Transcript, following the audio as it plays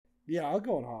Yeah, I'll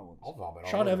go on hot ones. I'll vomit.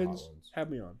 Sean Evans, have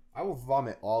me on. I will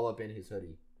vomit all up in his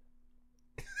hoodie.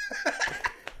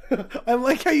 I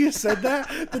like how you said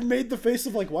that, then made the face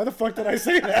of like, why the fuck did I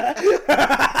say that?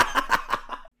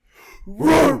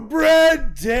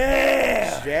 Brendan!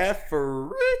 Jeffrey!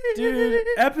 Dude,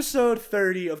 episode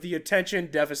 30 of the Attention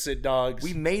Deficit Dogs.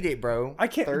 We made it, bro. I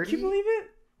can't. 30? Can you believe it?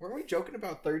 Weren't we joking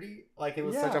about 30? Like it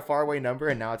was Yeah. such a faraway number,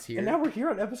 and now it's here. And now we're here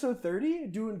on episode 30,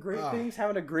 doing great things,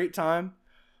 having a great time.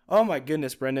 Oh my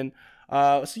goodness, Brendan.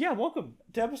 So yeah, welcome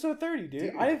to episode 30,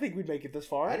 dude. I didn't think we'd make it this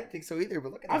far. I didn't think so either,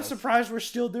 but look at us. I'm surprised we're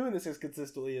still doing this as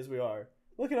consistently as we are.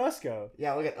 Look at us go.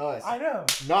 Yeah, look at us. I know.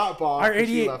 Not Bonk. Our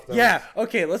idiot. Yeah.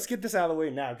 Okay, let's get this out of the way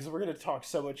now because we're gonna talk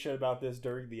so much shit about this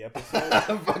during the episode.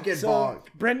 Fucking Bonk.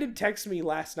 Brendan texted me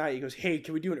last night. He goes, "Hey,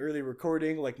 can we do an early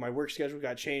recording? Like my work schedule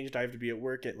got changed. I have to be at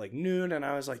work at like noon." And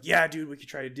I was like, "Yeah, dude, we could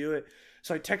try to do it."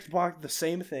 So I text Bonk the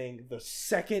same thing the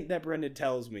second that Brendan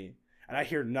tells me, and I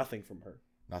hear nothing from her.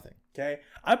 Nothing. Okay.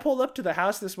 I pulled up to the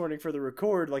house this morning for the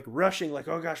record, like rushing, like,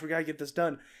 oh gosh, we gotta get this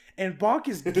done. And Bonk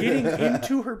is getting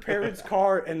into her parents'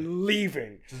 car and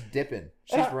leaving. Just dipping.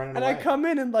 She's running away. And I come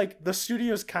in and like the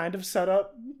studio's kind of set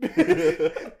up.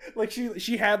 Like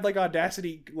she had like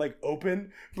Audacity like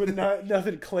open, but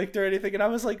nothing clicked or anything. And I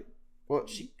was like, well,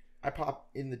 I pop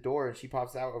in the door and she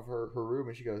pops out of her room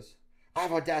and she goes, I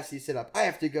have Audacity set up. I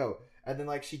have to go. And then,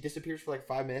 like, she disappears for, like,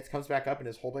 5 minutes, comes back up, and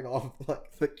is holding all of,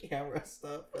 like, the camera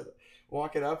stuff, and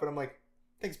walking up, and I'm like,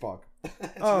 thanks, Bonk.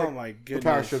 Oh, like, my goodness. The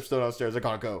power strip's still downstairs. I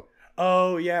gotta go.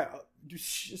 Oh, yeah.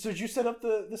 So did you set up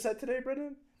the set today,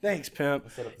 Brendan? Thanks, pimp.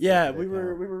 Yeah, we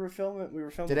were filming.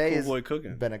 Today Cool Boy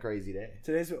Cooking. Been a crazy day.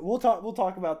 We'll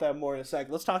talk about that more in a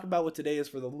sec. Let's talk about what today is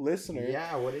for the listener.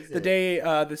 Yeah, what is it? The day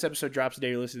this episode drops, the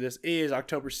day you're listening to this, is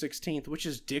October 16th, which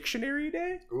is Dictionary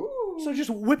Day. Ooh. So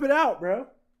just whip it out, bro.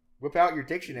 Whip out your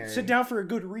dictionary. Sit down for a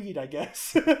good read, I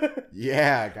guess.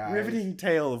 Yeah, guys. Riveting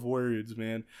tale of words,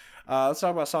 man. Let's talk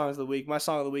about songs of the week. My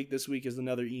song of the week this week is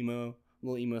another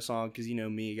little emo song, because you know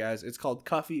me, guys. It's called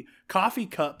Coffee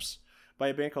Cups by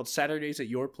a band called Saturdays at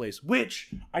Your Place,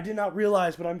 which I did not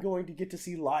realize, but I'm going to get to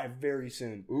see live very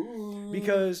soon. Ooh.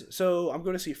 Because, so I'm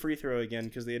going to see Free Throw again,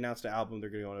 because they announced an album, they're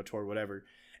going to go on a tour, whatever.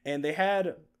 And they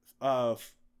had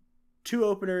 2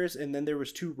 openers, and then there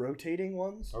was 2 rotating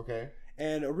ones. Okay.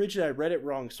 And originally I read it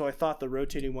wrong, so I thought the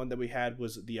rotating one that we had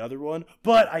was the other one.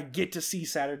 But I get to see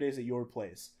Saturdays at Your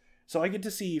Place. So I get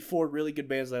to see 4 really good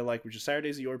bands that I like, which is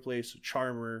Saturdays at Your Place,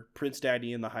 Charmer, Prince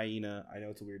Daddy and the Hyena. I know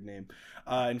it's a weird name.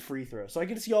 And Free Throw. So I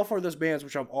get to see all 4 of those bands,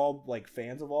 which I'm all like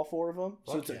fans of all 4 of them.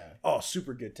 So Fuck it's a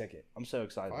super good ticket. I'm so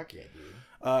excited. Fuck yeah, dude.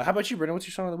 How about you, Brendan? What's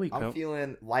your song of the week? I'm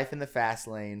feeling Life in the Fast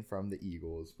Lane from the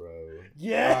Eagles, bro.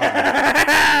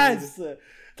 Yes!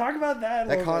 Talk about that.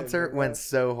 That concert went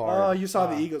so hard. Oh, you saw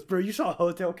the Eagles, bro. You saw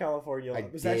Hotel California.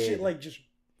 Was that shit like just?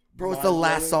 Bro, it's the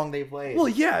last song they played. Well,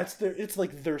 yeah, it's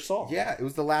like their song. Yeah, it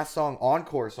was the last song,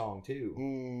 encore song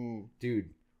too. Dude,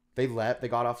 they left. They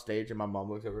got off stage, and my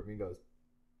mom looks over at me and goes,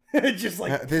 "Just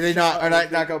like did they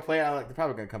not go play it?" I'm like, they're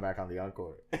probably gonna come back on the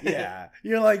encore. Yeah,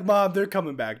 you're like, Mom, they're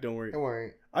coming back. Don't worry. Don't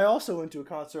worry. I also went to a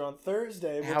concert on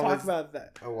Thursday. We'll talk about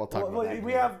that. Oh, we'll talk about that.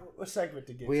 We have a segment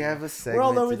to get. We have a segment. We're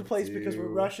all over the place because we're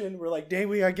rushing. We're like, dang,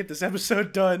 we gotta get this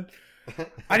episode done.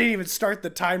 I didn't even start the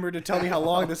timer to tell me how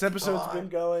long this episode's been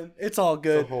going. It's all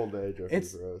good. It's a whole day, Jeffrey,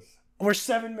 for us. We're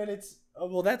 7 minutes. Oh,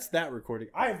 well, that's that recording.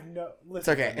 I have no.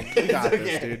 Listen, it's okay. We got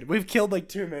this, dude. We've killed like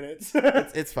 2 minutes.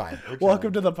 It's fine.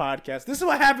 Welcome to the podcast. This is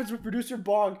what happens when producer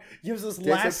Bonk gives us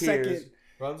last second.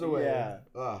 Runs away. Yeah.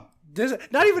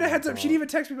 Not even a heads up. She didn't even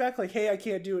text me back like, "Hey, I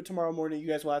can't do it tomorrow morning. You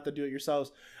guys will have to do it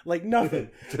yourselves." Like nothing.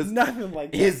 Nothing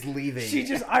like that. Is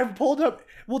leaving. I pulled up.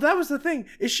 Well, that was the thing.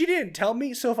 Is she didn't tell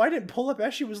me. So if I didn't pull up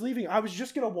as she was leaving, I was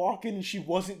just gonna walk in and she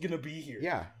wasn't gonna be here.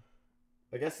 Yeah.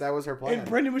 I guess that was her plan. And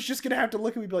Brendan was just gonna have to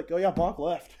look at me and be like, "Oh yeah, Bonk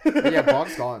left." Yeah,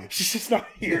 Bonk's gone. She's just not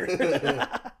here.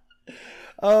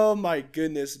 Oh my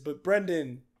goodness. But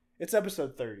Brendan, it's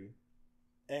episode 30.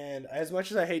 And as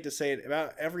much as I hate to say it,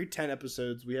 about every 10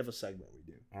 episodes, we have a segment we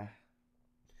do.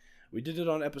 We did it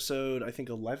on episode, I think,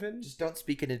 11. Just don't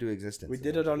speak it into existence. We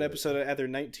did it on episode either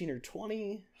 19 or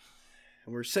 20.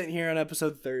 And we're sitting here on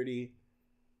episode 30.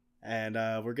 And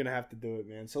we're going to have to do it,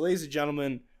 man. So, ladies and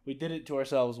gentlemen, we did it to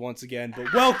ourselves once again.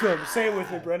 But welcome, say it with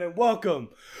me, Brendan. Welcome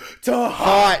to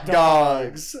Hot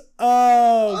Dogs.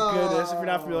 Oh, goodness. If you're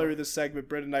not familiar with this segment,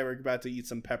 Brendan and I were about to eat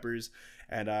some peppers.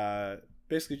 And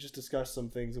basically just discuss some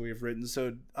things that we have written.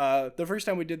 So the first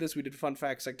time we did this, we did fun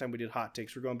facts. Second time we did hot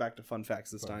takes. We're going back to fun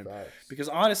facts this time. Because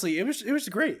honestly, it was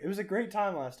great. It was a great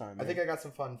time last time, man. I think I got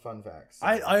some fun facts.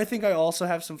 I think I also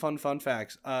have some fun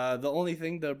facts. The only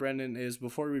thing though, Brendan, is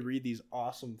before we read these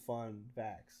awesome fun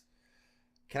facts,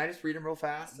 Can I just read them real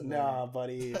fast? Nah,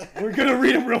 buddy. We're gonna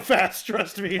read them real fast.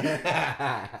 Trust me.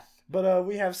 But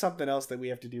we have something else that we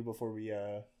have to do before we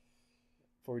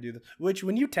do this. Which,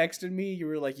 when you texted me, you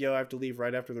were like, "Yo, I have to leave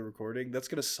right after the recording." That's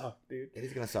gonna suck, dude. It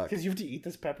is gonna suck because you have to eat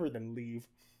this pepper, then leave.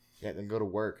 Yeah, then go to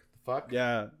work. Fuck.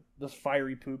 Yeah, those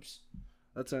fiery poops.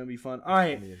 That's gonna be fun. All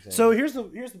right. So here's the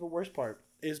worst part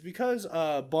is because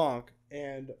Bonk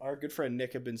and our good friend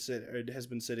Nick has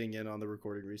been sitting in on the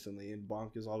recording recently, and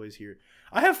Bonk is always here.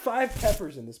 I have 5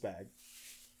 peppers in this bag.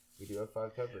 We do have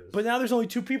 5 peppers. But now there's only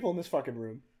 2 people in this fucking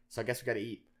room. So I guess we gotta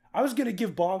eat. I was gonna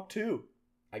give Bonk 2.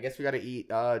 I guess we gotta eat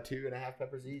 2.5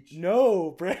 peppers each.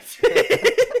 No, Brent.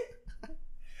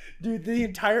 Dude, the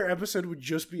entire episode would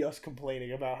just be us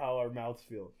complaining about how our mouths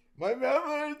feel. My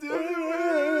mouth.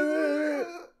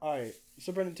 All right,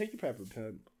 so Brendan, take your pepper,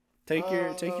 pimp. Take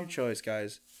your choice,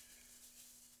 guys.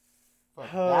 Fuck,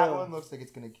 that one looks like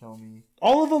it's gonna kill me.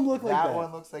 All of them look like that. That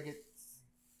one looks like it's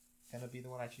gonna be the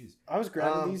one I choose. I was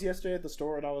grabbing these yesterday at the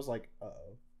store, and I was like,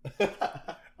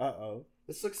 uh-oh.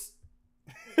 This looks...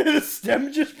 The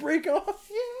stem just break off?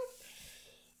 Yeah.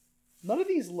 None of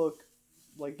these look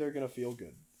like they're gonna feel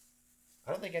good.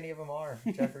 I don't think any of them are.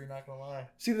 Jeffrey, not gonna lie.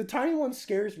 See, the tiny one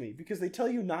scares me because they tell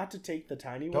you not to take the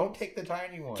tiny one. Don't take the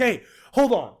tiny one. Okay,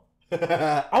 hold on.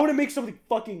 I want to make something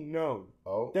fucking known.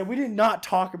 Oh. That we did not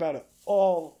talk about it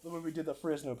all when we did the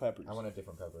Fresno peppers. I want a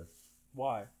different pepper.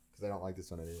 Why? Because I don't like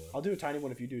this one anymore. I'll do a tiny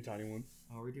one if you do a tiny one.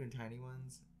 Oh, we're doing tiny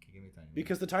ones? Okay, give me a tiny one.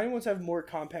 Because the tiny ones have more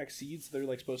compact seeds. They're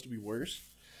like supposed to be worse.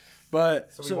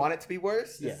 But so we want it to be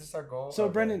worse? Yeah. Is this our goal? So,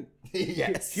 okay. Brendan,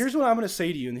 yes. Here's what I'm going to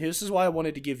say to you, and this is why I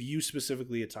wanted to give you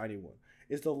specifically a tiny one.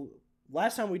 Is the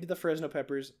last time we did the Fresno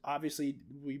peppers, obviously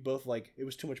we both it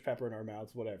was too much pepper in our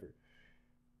mouths, whatever.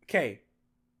 Okay.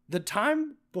 The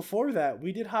time before that,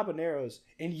 we did habaneros,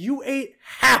 and you ate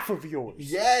half of yours.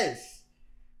 Yes.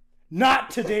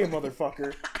 Not today,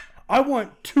 motherfucker. I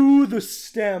want to the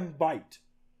stem bite.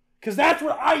 Because that's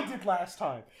what I did last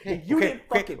time. Okay, you didn't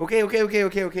fucking... Okay.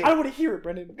 I want to hear it,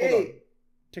 Brendan. Okay. Hold on.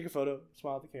 Take a photo.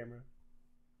 Smile at the camera.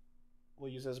 We'll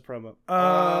use it as a promo.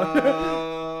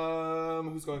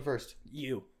 Who's going first?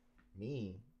 You.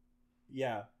 Me?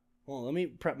 Yeah. Well, let me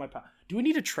prep my... Do we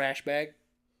need a trash bag?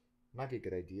 Might be a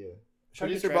good idea.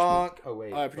 Producer Bonk. Oh,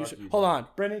 wait. Producer... Hold on.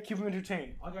 Brendan, keep him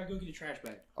entertained. I gotta go get a trash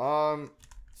bag.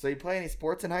 So you play any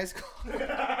sports in high school?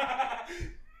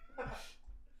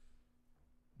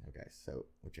 Okay, so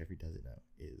what Jeffrey doesn't know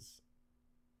is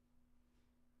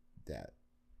that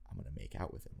I'm gonna make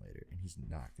out with him later, and he's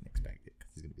not gonna expect it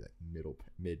because he's gonna be like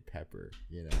mid pepper,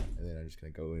 you know, and then I'm just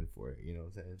gonna go in for it, you know what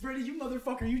I'm saying? Brendan, you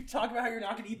motherfucker! You talk about how you're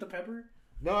not gonna eat the pepper?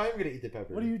 No, I'm gonna eat the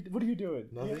pepper. What are you doing?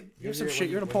 Nothing. You have some shit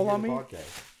you're gonna pull on me? All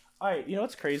right, you know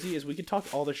what's crazy is we can talk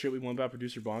all the shit we want about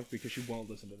producer Bonk because she won't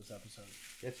listen to this episode.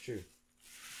 That's true.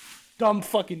 Dumb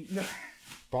fucking. No.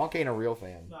 Bonk ain't a real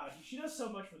fan. Nah, she does so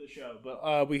much for the show,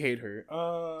 but we hate her.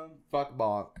 Fuck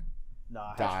Bonk.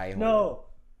 Nah. Die. No.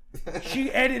 She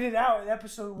edited out in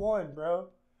episode 1, bro.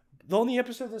 The only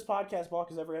episode of this podcast Bonk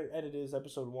has ever edited is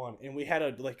episode 1, and we had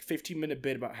a 15-minute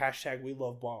bit about hashtag we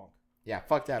love Bonk. Yeah,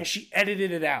 fuck that. And she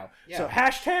edited it out. Yeah. So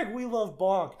hashtag we love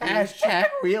Bonk. Hashtag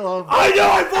we love Bonk. I know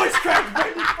I voice cracked,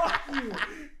 Brendan. Fuck you.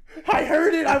 I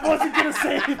heard it. I wasn't gonna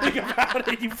say anything about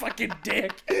it. You fucking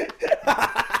dick.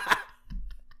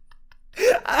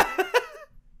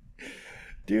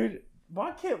 Dude,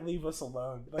 Bonk can't leave us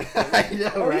alone. I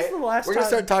know, right? We're gonna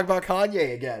start talking about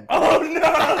Kanye again. Oh no!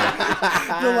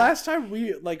 The last time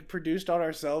we produced on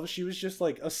ourselves, she was just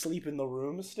asleep in the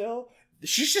room still.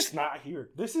 She's just not here.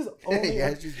 This is only.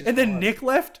 Yeah, she's just and then Nick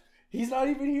left. He's not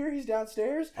even here. He's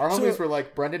downstairs. Our homies were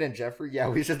like, Brendan and Jeffrey, yeah,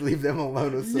 we should leave them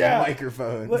alone with some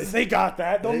microphones. They got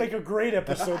that. They'll make a great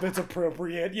episode that's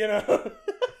appropriate, you know?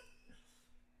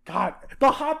 God,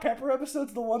 the hot pepper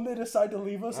episode's the one they decide to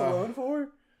leave us alone for.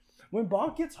 When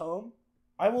Bonk gets home,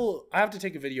 I have to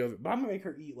take a video of it, but I'm going to make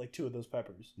her eat 2 of those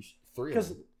peppers. 3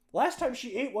 Because last time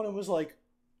she ate one, it was like,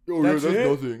 oh, that's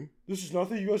nothing. This is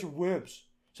nothing. You guys are wimps.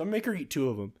 So I'm going to make her eat 2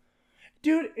 of them.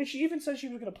 Dude, and she even said she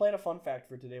was going to plan a fun fact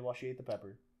for today while she ate the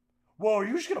pepper. Whoa, are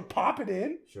you just going to pop it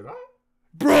in? Should I?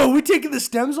 Bro, we taking the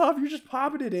stems off? You're just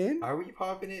popping it in? Are we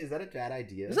popping it? Is that a bad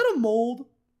idea? Is that a mold?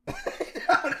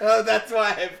 No, that's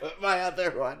why I put my other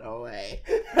one away.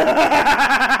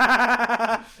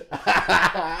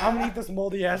 I'm going to eat this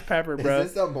moldy ass pepper, bro.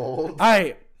 Is this a mold?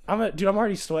 Alright, I'm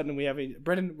already sweating and we have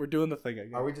Brendan, we're doing the thing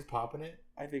again. Are we just popping it?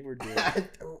 I think we're doing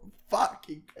it.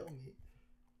 Fucking kill me.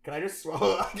 Can I just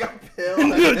swallow like a pill?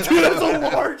 Dude, that's a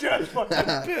large ass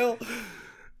fucking pill.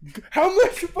 How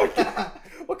much fucking...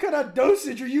 What kind of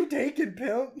dosage are you taking,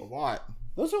 pimp? A lot.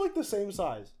 Those are the same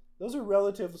size. Those are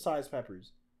relative size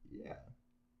peppers. Yeah.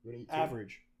 You wanna eat 2?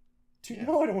 Average. Dude,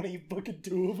 no, I don't want to eat fucking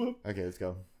 2 of them. Okay, let's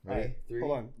go. Ready? All right, 3.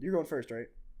 hold on. You're going first, right?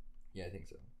 Yeah, I think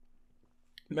so.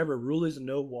 Remember, rule is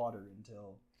no water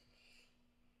until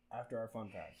after our fun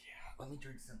fact. Yeah, let me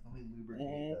drink some. Let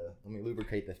me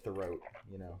lubricate the throat.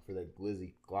 You know, for the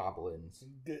glizzy globlins.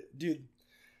 Dude,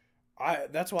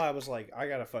 that's why I was like, I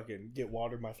gotta fucking get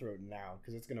water in my throat now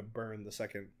because it's gonna burn the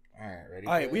second. All right, ready?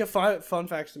 All right, we have 5 fun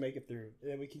facts to make it through,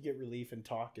 and then we can get relief and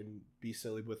talk and be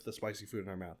silly with the spicy food in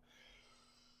our mouth.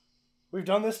 We've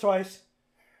done this twice.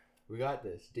 We got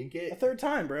this. Dink it. A 3rd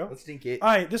time, bro. Let's dink it. All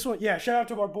right, this one, yeah. Shout out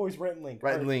to our boys, Rent and Link.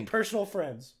 Rent and Link. Personal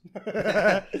friends.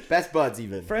 Best buds,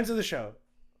 even. Friends of the show.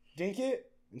 Dink it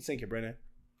and sink it, Brennan.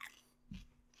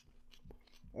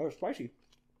 Oh, it's spicy.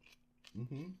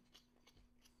 Mm-hmm.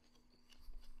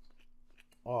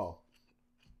 Oh.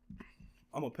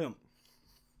 I'm a pimp.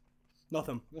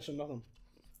 Nothing. Listen, nothing.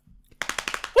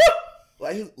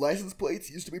 License plates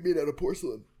used to be made out of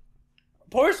porcelain.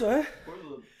 Porcelain?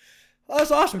 Oh,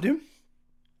 that's awesome, dude.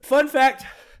 Fun fact.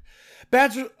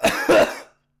 Bats are...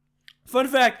 Fun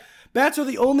fact. Bats are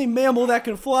the only mammal that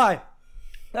can fly.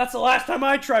 That's the last time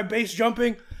I tried base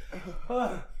jumping.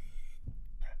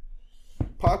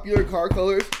 Popular car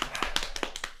colors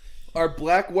are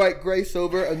black, white, gray,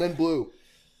 silver, and then blue.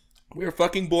 We are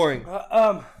fucking boring.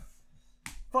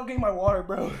 Fucking my water,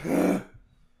 bro.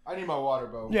 I need my water,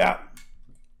 bro. Yeah.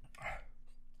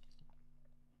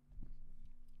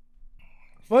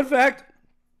 Fun fact.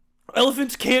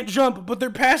 Elephants can't jump, but their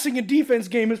passing and defense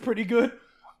game is pretty good.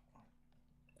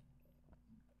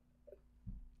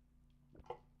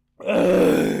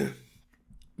 Ready,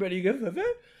 you go, Fepper?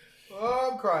 Oh,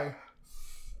 I'm crying.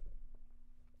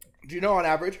 Do you know on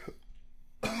average?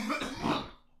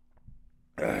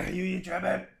 You eat your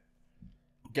man.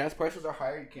 Gas prices are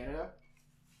higher in Canada?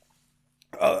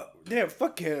 Damn,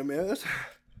 fuck Canada, man. That's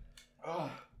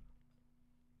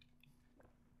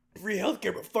free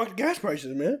healthcare, but fuck gas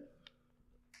prices, man.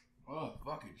 Oh,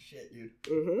 fucking shit, dude.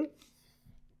 Mm-hmm.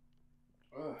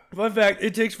 Fun fact,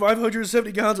 it takes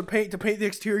 570 gallons of paint to paint the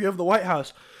exterior of the White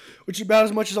House, which is about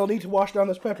as much as I'll need to wash down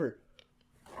this pepper.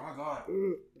 Oh, my God.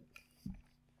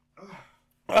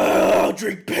 I'll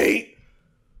drink paint.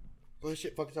 What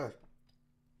shit fucking time?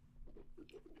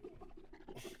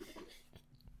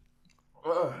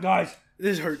 Guys,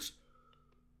 this hurts.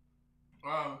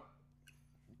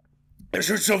 This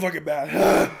hurts so fucking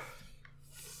bad.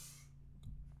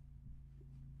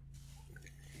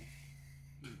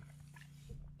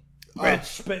 Red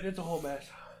spit, it's a whole mess.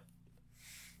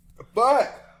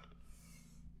 But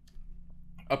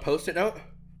a post-it note.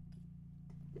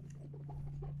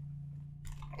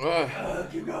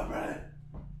 Keep going, Brian.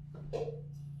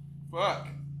 Fuck.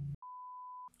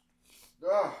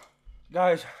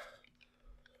 Guys.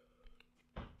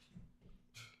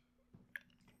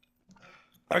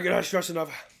 I cannot stress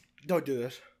enough. Don't do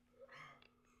this.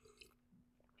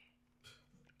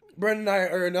 Brendan and I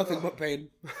are in nothing but pain.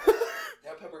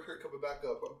 That pepper hurt coming back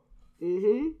up, bro.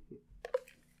 Mm-hmm.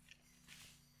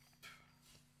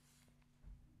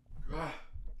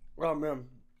 Oh, man.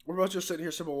 We're both just sitting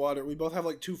here sipping water. We both have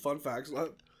like 2 fun facts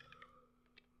left.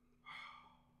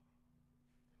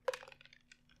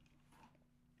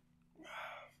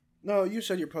 No, you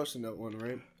said your post-it note one,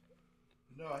 right?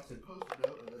 No, I said post-it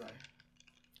note and then I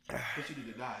proceeded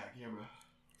to die on camera.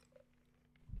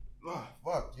 Oh,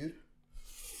 fuck, dude.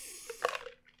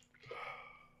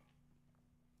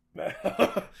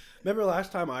 Remember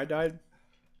last time I died?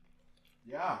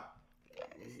 Yeah.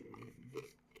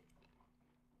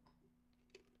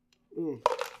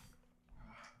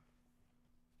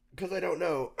 Because I don't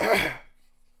know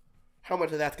how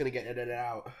much of that's going to get edited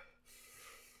out.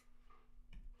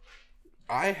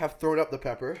 I have thrown up the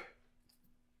pepper.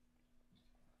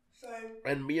 Same.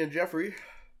 And me and Jeffrey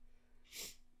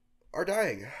are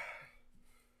dying.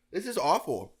 This is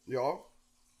awful, y'all.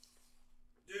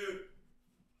 Dude.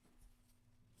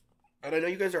 And I know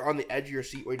you guys are on the edge of your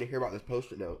seat waiting to hear about this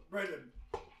post-it note. Brendan,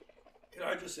 can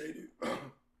I just say, dude?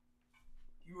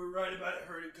 You were right about it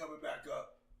hurting coming back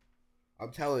up.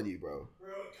 I'm telling you, bro. Bro,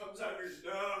 it comes out your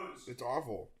nose. It's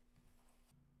awful.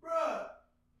 Bruh.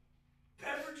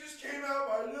 Pepper just came out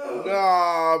my nose.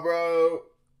 Nah, bro.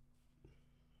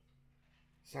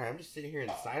 Sorry, I'm just sitting here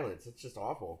in silence. It's just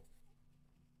awful.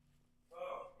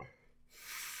 Oh.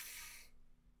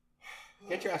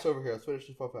 Get your ass over here. Let's finish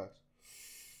the fun facts.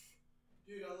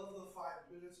 Dude, I love the 5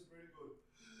 minutes of pretty good.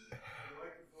 I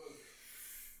like the food.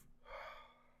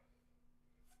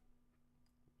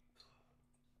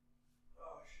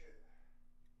 Oh, shit.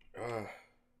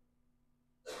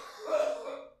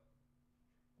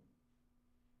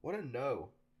 What a no.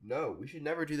 No, we should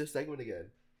never do this segment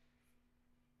again.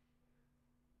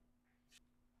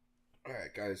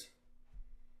 Alright, guys.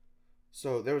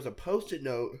 So there was a post-it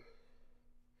note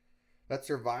that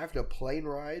survived a plane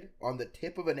ride on the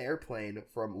tip of an airplane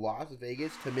from Las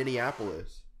Vegas to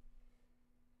Minneapolis.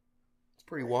 It's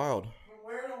pretty wild. From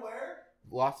where to where?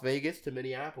 Las Vegas to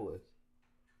Minneapolis.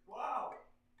 Wow.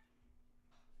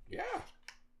 Yeah.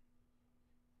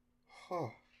 Huh.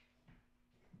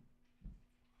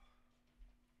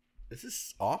 This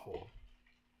is awful.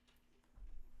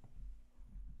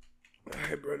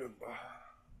 Hey, Brendan.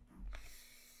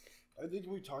 I think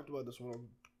we talked about this one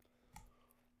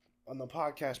on the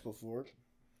podcast before,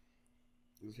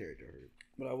 Let's hear it, Jordan.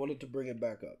 but I wanted to bring it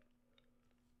back up.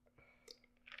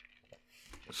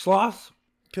 Sloths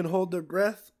can hold their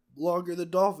breath longer than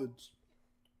dolphins.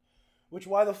 Which,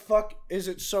 why the fuck is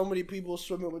it so many people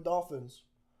swimming with dolphins?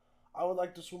 I would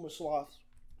like to swim with sloths.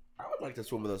 I would like to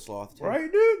swim with a sloth, too.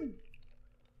 Right, dude?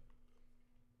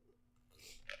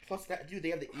 Plus, that dude,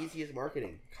 they have the easiest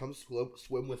marketing. Come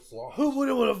swim with sloths. Who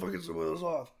wouldn't want to fucking swim with a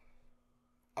sloth?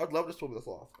 I would love to swim with a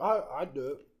sloth. I'd do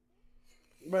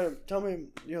it. Brendan, tell me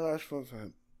your last fun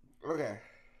fact. Okay.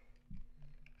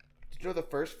 Did you know the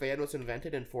first fan was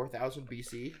invented in 4000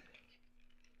 BC?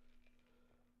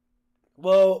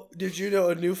 Well, did you know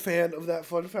a new fan of that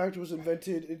fun fact was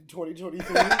invented in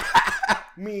 2023?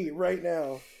 Me, right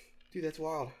now. Dude, that's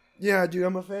wild. Yeah, dude,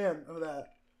 I'm a fan of that.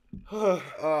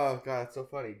 Oh, God, it's so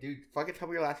funny. Dude, fucking tell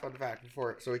me your last fun fact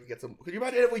before, so we can get some... Could you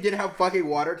imagine if we didn't have fucking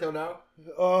water till now?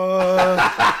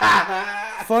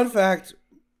 Fun fact.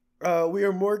 We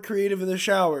are more creative in the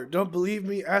shower. Don't believe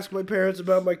me? Ask my parents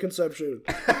about my conception.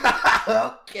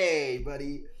 Okay,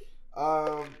 buddy.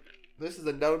 This is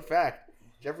a known fact.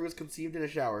 Jeffrey was conceived in a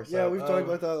shower. So, yeah, we've talked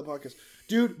about that on the podcast.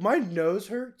 Dude, my nose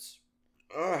hurts.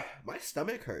 My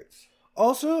stomach hurts.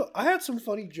 Also, I had some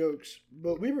funny jokes,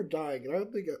 but we were dying, and I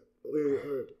don't think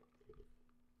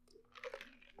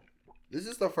This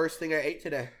is the first thing I ate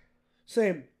today.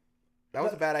 Same. That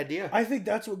was a bad idea. I think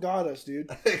that's what got us, dude.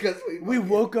 Because We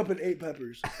woke up and ate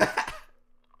peppers.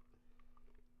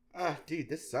 Dude,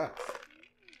 this sucks.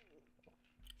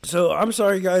 So, I'm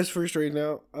sorry, guys, first right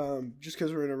now. Just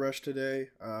because we're in a rush today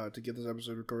to get this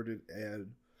episode recorded,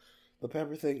 and the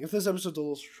pepper thing. If this episode's a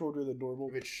little shorter than normal.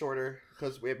 If it's shorter,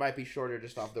 because it might be shorter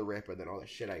just off the rip, and then all the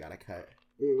shit I gotta cut.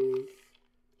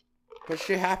 But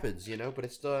shit happens, you know? But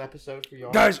it's still an episode for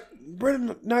y'all. Guys,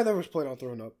 Brendan, neither of us plan on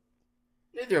throwing up.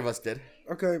 Neither of us did.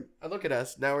 Okay. And look at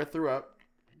us. Now we're through up.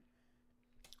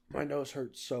 My nose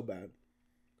hurts so bad.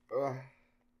 Ugh.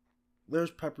 There's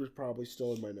peppers probably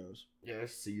still in my nose. Yeah,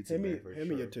 there's seeds Hand in me, there for hand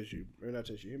sure. me a tissue. Or not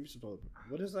tissue. Hand me some toilet paper.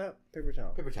 What is that? Paper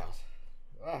towel. Paper towels.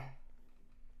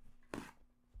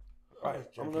 Alright,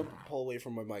 I'm going to pull away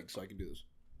from my mic so I can do this.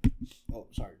 Oh,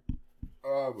 sorry.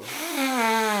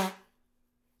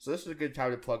 So this is a good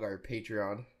time to plug our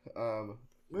Patreon.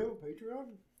 We have a Patreon?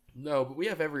 No, but we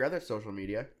have every other social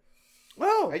media.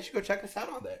 Well, I should go check us out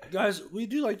on that. guys, we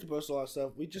do like to post a lot of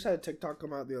stuff. We just had a TikTok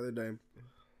come out the other day.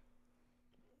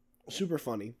 Super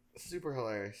funny. Super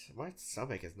hilarious. My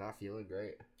stomach is not feeling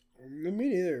great. Me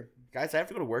neither. Guys, I have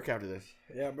to go to work after this.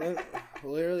 Yeah, bro.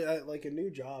 Literally, like a new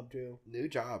job, too. New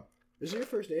job. Is it your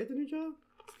first day at the new job?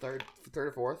 Third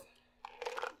or fourth.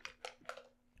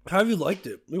 How have you liked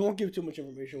it? We won't give too much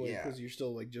information away Yeah. because you're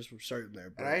still like just starting there.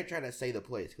 But... And I ain't trying to say the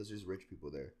place because there's rich people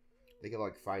there. They can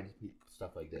like find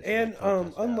stuff like this. And like,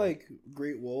 contest unlike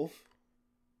Great Wolf,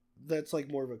 that's like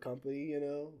more of a company, you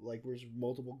know. Like there's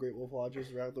multiple Great Wolf lodges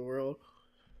throughout the world.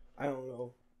 I don't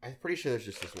know I'm pretty sure there's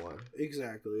just this one.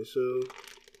 exactly. So,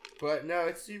 But no,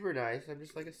 it's super nice. I'm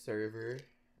just like a server.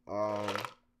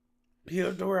 you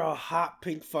have to wear a hot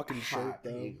pink fucking shirt Hot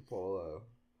though. pink polo.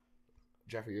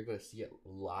 Jeffrey, you're gonna see it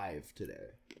live today.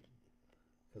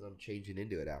 Because I'm changing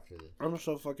into it after this. I'm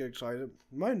so fucking excited.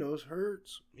 My nose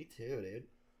hurts. Me too, dude.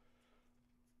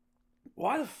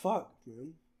 Why the fuck,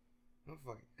 man? Oh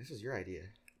fuck! This is your idea.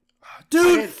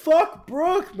 Dude, fuck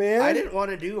Brooke, man. I didn't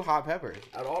want to do hot peppers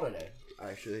at all today.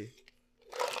 Actually,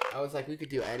 I was like, we could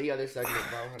do any other segment.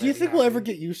 Do you think we'll ever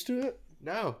get used to it?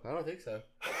 No, I don't think so.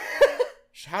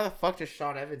 How the fuck does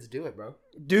Sean Evans do it, bro?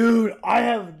 Dude, I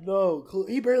have no clue.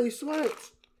 He barely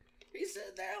sweats. He's sitting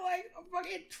there like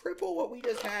fucking triple what we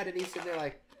just had, and he's sitting there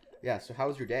like, yeah. So how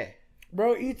was your day?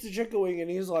 Bro eats a chicken wing and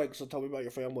he's like, so tell me about your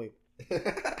family.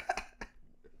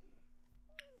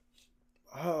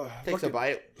 Takes a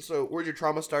bite. So where'd your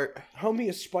trauma start? Homie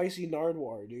is spicy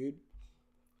nardwar, dude.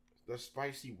 The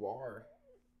spicy war.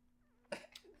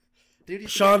 Dude,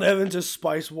 Sean Evans is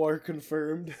Spice War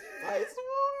confirmed. Spice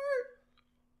war.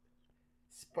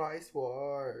 Spice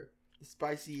war. The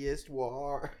spiciest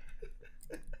war.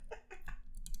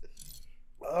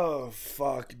 Oh,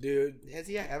 fuck, dude. Has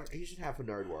he ever? He should have a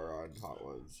Nardwuar on Hot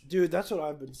Ones. Dude, that's what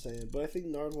I've been saying. But I think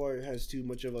Nardwuar has too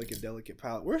much of like a delicate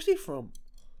palate. Where's he from?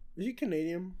 Is he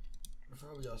Canadian?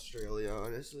 Probably Australia,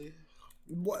 honestly.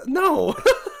 What? No.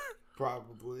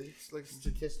 Probably. Like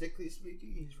statistically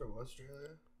speaking, he's from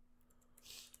Australia.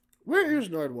 Where is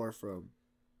Nardwuar from?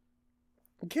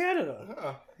 Canada.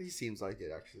 Huh. He seems like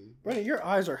it, actually. Brandon, your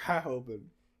eyes are half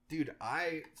open. Dude,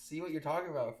 I see what you're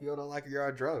talking about. Feel like you're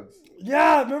on drugs.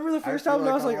 Yeah, remember the first feel time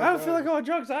like I was like, I'm I on don't feel like drugs. I'm on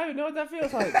drugs. I don't even know what that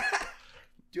feels like.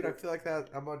 Dude, I feel like that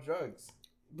I'm on drugs.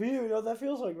 Do you even know what that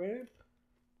feels like, man?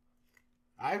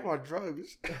 I'm on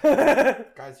drugs.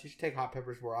 Guys, you should take hot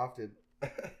peppers more often.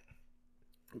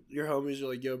 Your homies are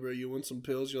like, yo, bro, you want some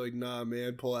pills? You're like, nah,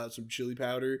 man, pull out some chili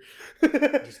powder.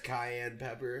 Just cayenne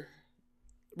pepper.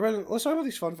 Brendan, let's talk about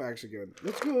these fun facts again.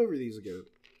 Let's go over these again.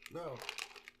 No.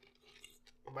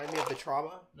 Remind me of the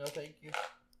trauma? No, thank you.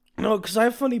 No, because I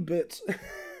have funny bits.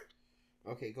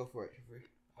 Okay, go for it, Jeffrey.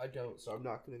 I don't, so I'm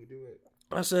not going to do it.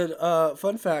 I said,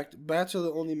 fun fact, bats are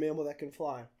the only mammal that can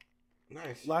fly.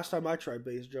 Nice. Last time I tried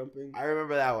base jumping. I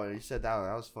remember that one. You said that one.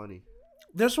 That was funny.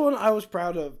 This one I was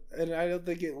proud of, and I don't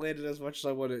think it landed as much as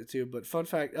I wanted it to. But fun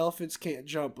fact, elephants can't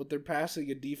jump, but their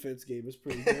passing and defense game is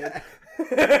pretty good.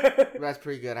 That's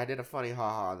pretty good. I did a funny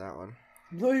haha on that one.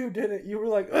 No, you didn't. You were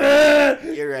like,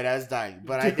 You're right. I was dying.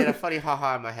 But I did a funny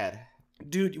haha in my head.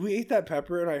 dude, we ate that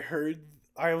pepper, and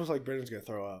I was like, Brendan's going to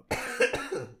throw up.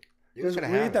 You're gonna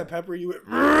we have ate that pepper, you went,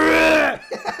 like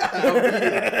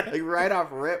right off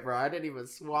rip, bro. I didn't even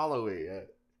swallow it yet.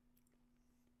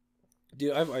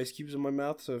 Dude, I have ice cubes in my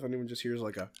mouth, so if anyone just hears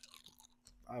like a,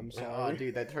 I'm sorry. Oh,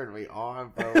 dude, that turned me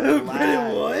on, bro.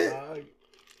 What? Dog.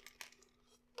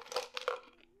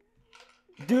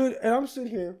 Dude, and I'm sitting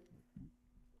here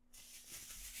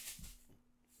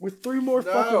with 3 more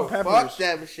fucking peppers. Fuck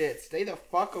them shit. Stay the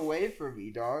fuck away from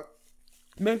me, dog.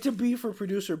 Meant to be for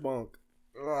producer Bonk.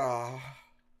 Ugh.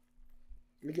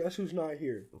 And guess who's not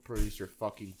here? Producer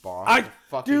fucking Bonk.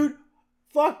 Dude,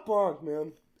 fuck Bonk,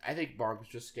 man. I think Bonk was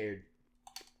just scared.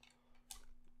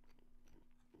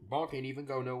 Bonk ain't even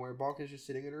go nowhere. Bonk is just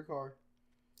sitting in her car.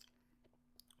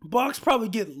 Bonk's probably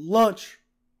getting lunch.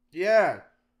 Yeah.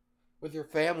 With her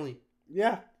family.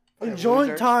 Yeah. Fucking Enjoying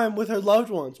loser. time with her loved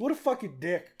ones. What a fucking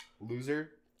dick.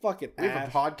 Loser. Fucking We have ass.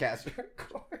 a podcast in our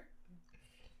car.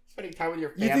 Spending time with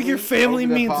your family. You think your family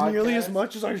over the means nearly as podcast?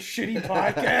 much as our shitty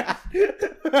podcast?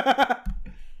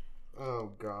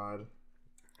 Oh, God.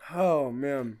 Oh,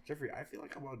 man. Jeffrey, I feel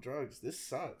like I'm on drugs. This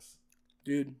sucks.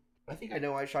 Dude. I think I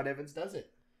know why Sean Evans does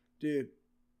it. Dude.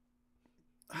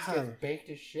 He gets baked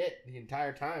as shit the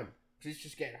entire time. He's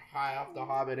just getting high off the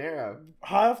habanero.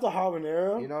 High off the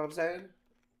habanero? You know what I'm saying?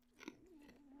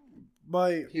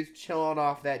 By He's chilling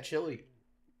off that chili.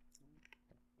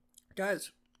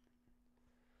 guys,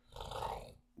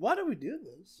 why do we do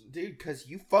this? Dude, because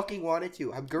you fucking wanted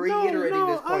to. I'm reiterating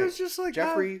this point. I was just like,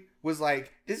 Jeffrey was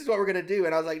like, this is what we're going to do.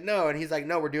 And I was like, no. And he's like,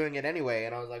 no, we're doing it anyway.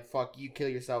 And I was like, fuck, you kill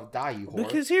yourself, die, you whore.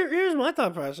 because here's my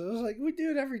thought process. I was like, we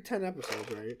do it every 10 episodes,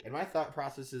 right? And my thought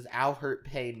process is, I'll hurt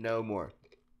pain no more.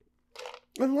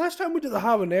 And the last time we did the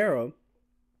habanero,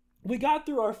 we got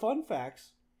through our fun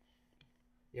facts.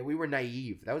 Yeah, we were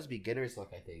naive. That was beginner's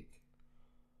luck, I think.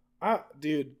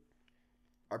 Dude,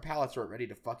 Our palates weren't ready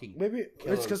to fucking maybe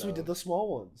kill it's because we themselves. did the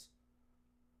small ones.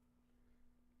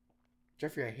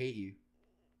 Jeffrey, I hate you.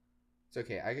 It's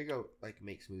okay. I could go, like,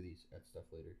 make smoothies and stuff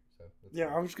later. So that's Yeah,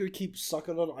 fine. I'm just gonna keep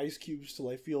sucking on ice cubes till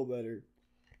I feel better.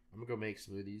 I'm gonna go make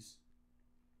smoothies.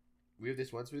 We have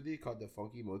this one smoothie called the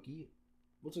Funky Monkey.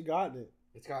 What's it got in it?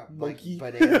 It's got Monkey.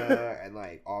 like banana and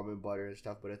like almond butter and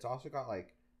stuff, but it's also got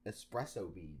like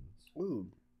espresso beans. Ooh,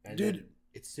 And dude, then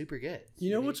it's super good. It's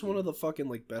you know what's one amazing. of the fucking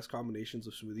like best combinations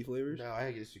of smoothie flavors? No,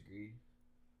 I disagree.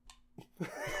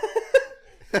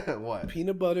 What?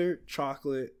 Peanut butter,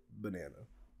 chocolate, banana.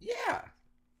 Yeah.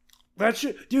 That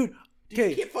shit, dude. Dude, Okay,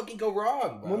 you can't fucking go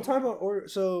wrong, bro. one time I ordered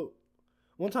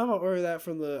that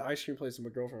from the ice cream place that my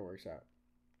girlfriend works at.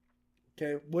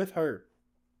 Okay, with her.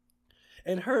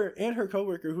 And her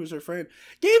coworker, who's her friend,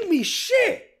 gave me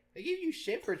shit. They give you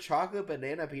shit for chocolate,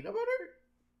 banana, peanut butter?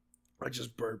 I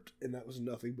just burped, and that was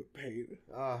nothing but pain.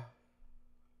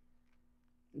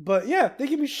 But yeah, they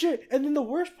give me shit. And then the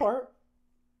worst part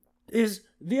is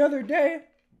the other day,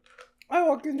 I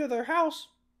walked into their house,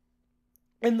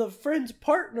 and the friend's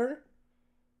partner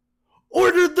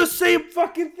ordered the same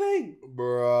fucking thing.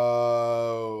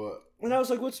 Bro. And I was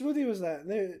like, what smoothie was that? And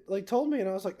they like told me, and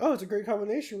I was like, oh, it's a great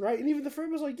combination, right? And even the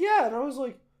friend was like, yeah. And I was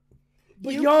like,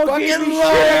 but You y'all gave fucking me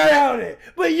lied. shit about it.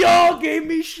 But y'all gave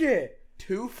me shit.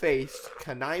 Two-faced,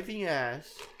 conniving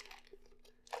ass.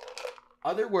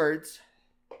 Other words,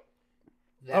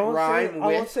 that rhyme with... I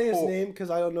won't say his name because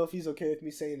I don't know if he's okay with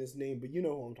me saying his name, but you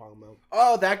know who I'm talking about.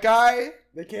 Oh, that guy?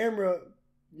 The camera.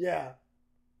 Yeah.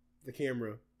 The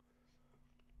camera.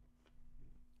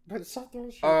 But stop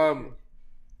throwing shit. No,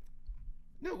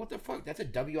 what the fuck? That's a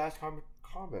W-ass combo.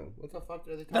 What the fuck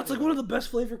are they talking That's like about? one of the best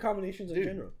flavor combinations in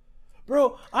general.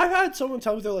 Bro, I've had someone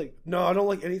tell me, they're like, no, I don't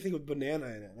like anything with banana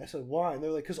in it. And I said, why? And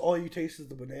they're like, because all you taste is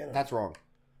the banana. That's wrong.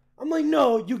 I'm like,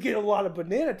 no, you get a lot of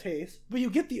banana taste, but you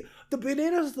get the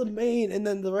banana's the main, and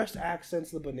then the rest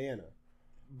accents the banana.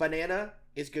 Banana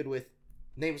is good with...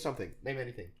 Name something. Name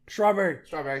anything. Strawberry.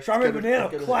 Strawberry Banana.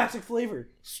 Classic flavor.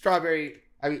 Strawberry...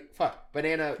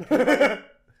 banana...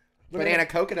 banana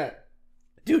coconut.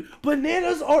 Dude,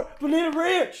 banana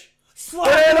ranch.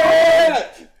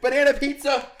 Banana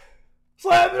pizza.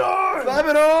 Slap it on. Slap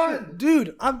it on.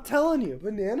 Dude, I'm telling you,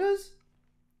 bananas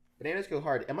go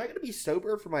hard. Am I going to be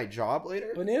sober for my job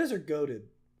later? Bananas are goated.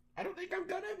 I don't think I'm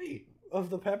going to be.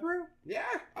 Of the pepper? Yeah.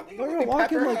 I think They're I'm going to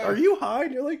walk in pepper like, are you high?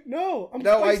 And you're like, no, I'm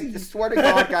No, spicy. I swear to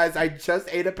God, guys, I just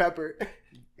ate a pepper.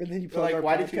 And then you They're like,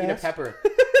 why did you eat a pepper?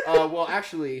 Well,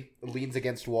 actually, leans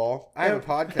against wall. I have a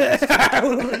podcast.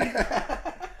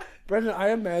 Brendan, I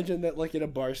imagine that like in a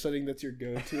bar setting, that's your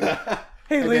go-to.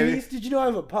 Hey, ladies, did you know I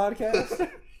have a podcast?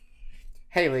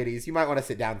 Hey, ladies, you might want to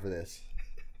sit down for this.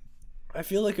 I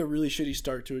feel like a really shitty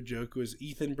start to a joke was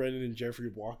Ethan, Brendan, and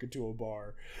Jeffrey walk into a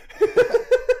bar.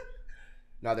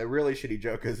 No, the really shitty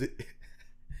joke is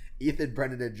Ethan,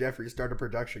 Brendan, and Jeffrey start a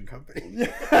production company.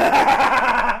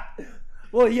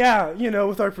 Well, yeah, you know,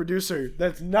 with our producer.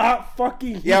 That's not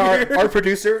fucking here. Yeah, our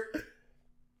producer.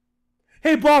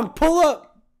 Hey, Bonk, pull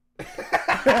up.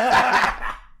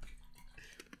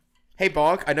 Hey,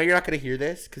 Bonk, I know you're not going to hear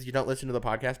this because you don't listen to the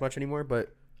podcast much anymore,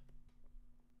 but...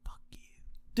 Fuck you.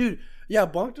 Dude, yeah,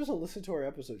 Bonk doesn't listen to our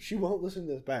episodes. She won't listen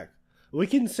to this back. We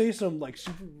can say some, like,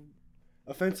 super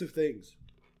offensive things.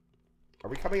 Are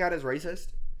we coming out as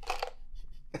racist?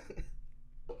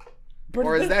 But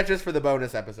or is that just for the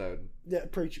bonus episode? Yeah,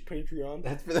 Patreon.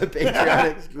 That's for the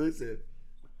Patreon exclusive.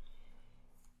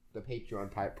 The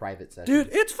Patreon private session. Dude,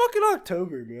 it's fucking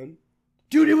October, man.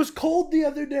 Dude, it was cold the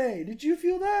other day. Did you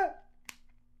feel that?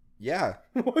 Yeah.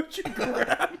 Why'd you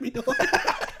grab me like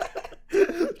that?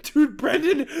 Dude,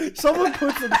 Brendan, someone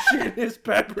put some shit in his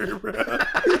pepper, bro.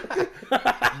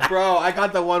 Bro, I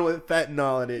got the one with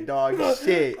fentanyl in it, dog.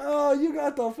 Shit. Oh, you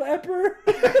got the pepper?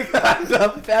 I got the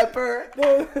pepper.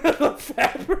 The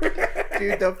pepper.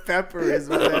 Dude, the pepper is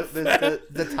what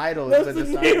the title That's is. the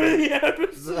name of the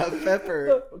episode. The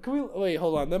pepper. Can we wait?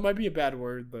 Hold on. That might be a bad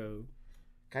word though.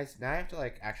 Guys, now I have to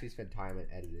like actually spend time in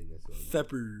editing this one.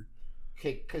 Pepper.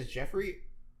 Okay, because Jeffrey,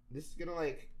 this is gonna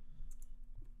like.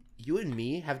 You and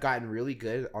me have gotten really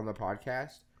good on the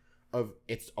podcast of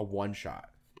it's a one shot.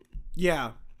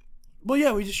 Yeah. Well,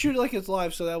 yeah, we just shoot it like it's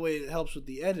live, so that way it helps with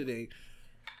the editing.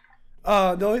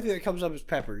 The only thing that comes up is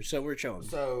pepper, so we're chilling.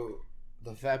 So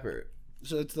the pepper.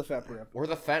 So it's the pepper. Or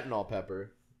the fentanyl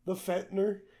pepper. The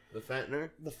fentanyl. The fentanyl.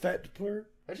 The fentanyl.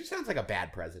 That just sounds like a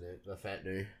bad president. The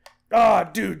fentanyl. Ah,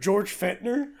 dude, George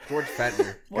Fentner. George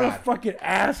Fentner. What a fucking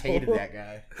asshole. Hated that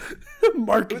guy.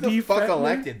 Mark Who the D. fuck Fentner?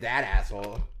 elected that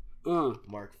asshole?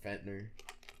 Mark Fentner.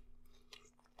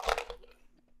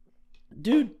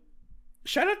 Dude,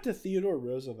 shout out to Theodore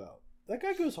Roosevelt. That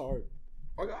guy goes hard.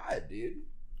 Oh god, dude.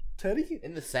 Teddy?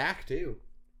 In the sack too.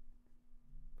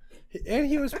 And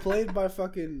he was played by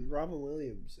fucking Robin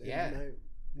Williams. Yeah.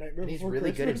 Nightmare And he's Before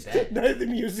really Christmas. good in bed. Night at the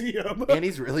Museum. And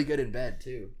he's really good in bed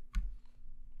too.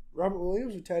 Robin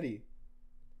Williams or Teddy?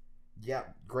 Yeah,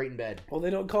 great in bed. Well, they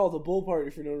don't call it the bull party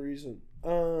for no reason. I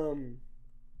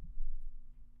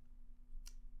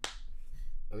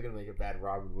was gonna make a bad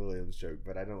Robin Williams joke,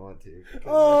 but I don't want to.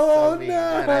 Oh, so mean. no!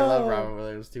 And I love Robin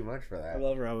Williams too much for that. I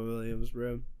love Robin Williams,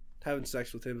 bro. Having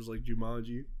sex with him is like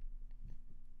Jumanji.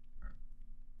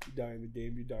 You die in the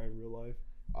game, you die in real life.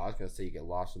 I was gonna say you get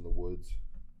lost in the woods.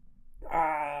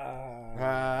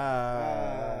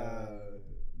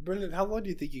 Brendan, how long do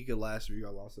you think you could last if you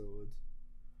got lost in the woods?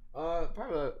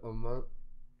 Probably a month.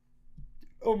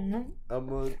 A month? A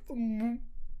month. A month?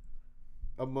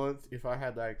 A month if I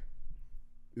had like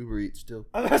Uber Eats still.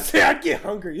 I was gonna say I'd get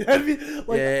hungry. That'd be,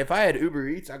 like, yeah, if I had Uber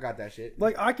Eats, I got that shit.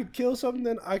 Like I could kill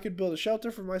something, I could build a shelter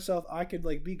for myself, I could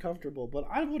like be comfortable, but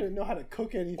I wouldn't know how to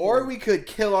cook anything. Or we could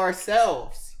kill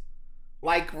ourselves,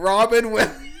 like Robin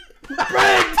Williams.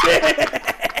 Brendan!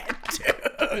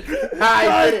 Dude,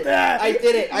 I did it. I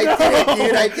did it. I did it,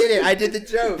 dude. I did it. I did the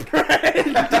joke.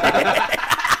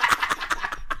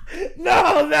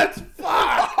 No, that's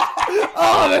fucked.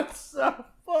 Oh, that's so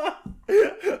fucked.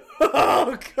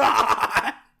 Oh,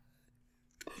 God.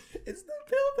 It's the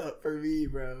build up for me,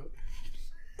 bro.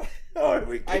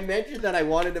 I mentioned that I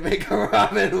wanted to make a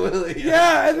Robin Williams.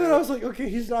 Yeah, and then I was like, okay,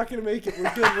 he's not gonna make it.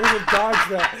 We're good. We're gonna dodge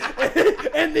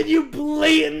that. And then you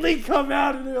blatantly come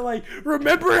out and they're like,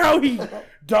 remember how he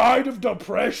died of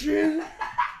depression?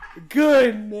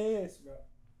 Goodness, bro.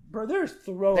 Bro, there's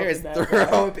throw up in that.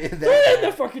 Throw up in that. Throw it in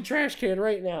the fucking trash can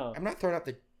right now. I'm not throwing up.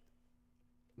 I'm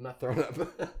not throwing up.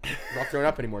 I'm not throwing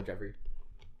up anymore, Jeffrey.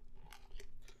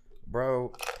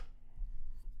 Bro.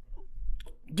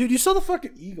 Dude, you saw the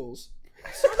fucking Eagles.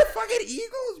 I saw the fucking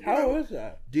Eagles, bro. How was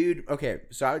that? Dude, okay,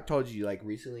 so I told you, like,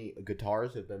 recently,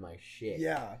 guitars have been my shit.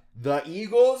 Yeah. The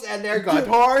Eagles and their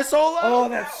guitar solo. Oh,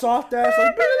 that soft ass,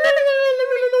 like...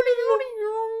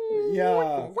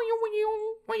 Yeah.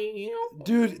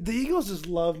 Dude, the Eagles just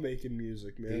love making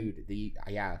music, man. Dude,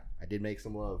 I did make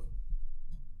some love.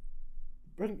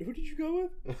 Brendan, who did you go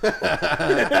with?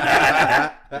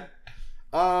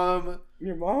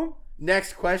 Your mom?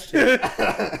 Next question.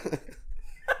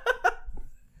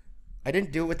 I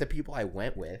didn't do it with the people I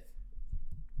went with.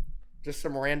 Just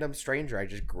some random stranger. I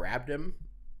just grabbed him.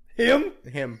 Him?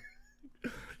 Him.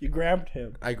 You grabbed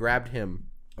him. I grabbed him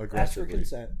aggressively. Ask for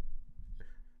consent.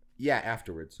 Yeah,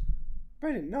 afterwards.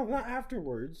 Brendan, no, not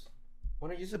afterwards. When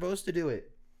are you supposed to do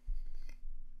it?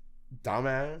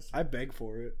 Dumbass. I beg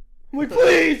for it. I'm like,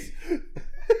 please!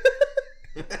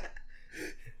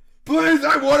 Please,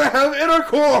 I want to have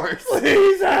intercourse!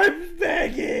 Please, I'm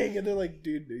begging! And they're like,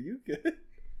 dude, are you good?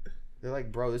 They're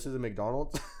like, bro, this is a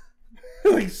McDonald's?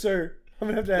 Like, sir, I'm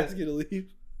gonna have to ask you to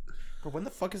leave. Bro, when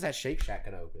the fuck is that Shake Shack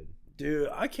gonna open? Dude,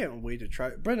 I can't wait to try.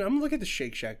 Brendan, I'm gonna look at the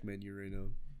Shake Shack menu right now.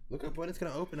 Look up when it's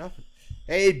gonna open up.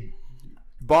 Hey,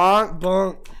 Bonk.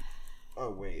 Bonk.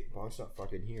 Oh, wait. Bonk's not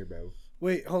fucking here, bro.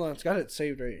 Wait, hold on. It's got it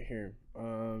saved right here.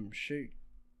 Shake.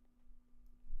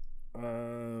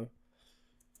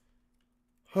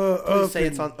 Please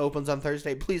say opens on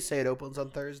Thursday. Please say it opens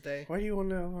on Thursday. Why do you want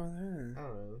to know about that? I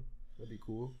don't know. That'd be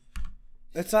cool.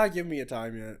 It's not giving me a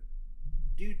time yet.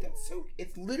 Dude, that's so...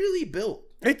 It's literally built.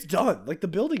 It's done. Like, the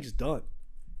building's done.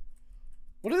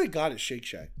 What do they got at Shake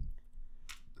Shack?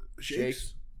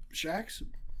 Shakes? Shacks?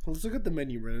 Let's look at the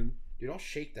menu, Brennan. Dude, I'll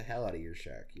shake the hell out of your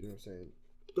shack. You know what I'm saying?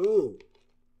 Dude.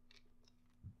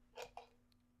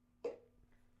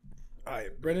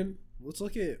 Alright, Brennan, let's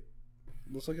look at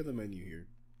the menu here.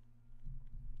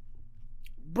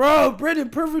 Bro, Brennan,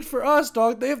 perfect for us,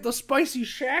 dog. They have the spicy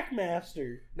Shack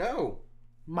Master. No.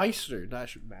 Meister, not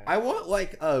Master. I want,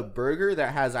 like, a burger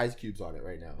that has ice cubes on it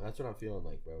right now. That's what I'm feeling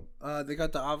like, bro. They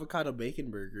got the avocado bacon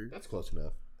burger. That's close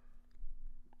enough.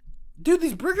 Dude,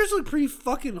 these burgers look pretty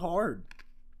fucking hard.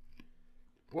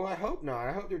 Well, I hope not.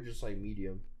 I hope they're just, like,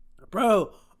 medium.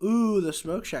 Bro, ooh, the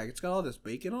Smoke Shack. It's got all this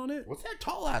bacon on it. What's that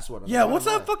tall-ass one? Yeah, what's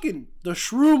that fucking... The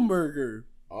Shroom Burger.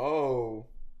 Oh.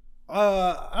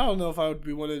 I don't know if I would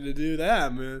be wanting to do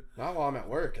that, man. Not while I'm at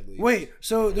work, at least. Wait,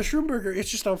 so the Shroom Burger, it's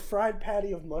just a fried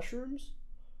patty of mushrooms,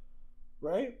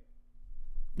 right?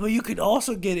 But you could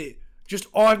also get it just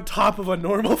on top of a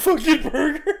normal fucking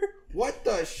burger. What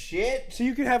the shit? So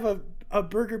you could have a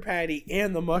burger patty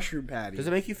and the mushroom patty. Does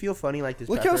it make you feel funny like this?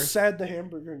 Look Pepper? how sad the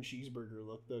hamburger and cheeseburger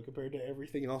look, though, compared to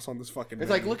everything else on this fucking It's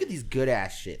menu. like, look at these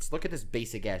good-ass shits. Look at this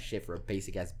basic-ass shit for a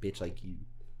basic-ass bitch like you.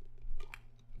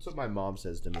 That's what my mom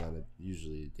says to me on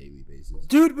usually a daily basis.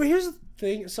 Dude, but here's the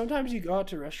thing. Sometimes you go out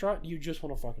to a restaurant and you just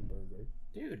want a fucking burger.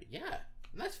 Dude, yeah.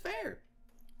 That's fair.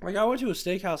 Like, I went to a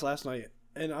steakhouse last night,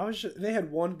 and they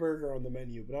had one burger on the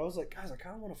menu, but I was like, guys, I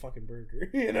kind of want a fucking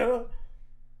burger, you know?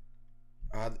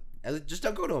 Just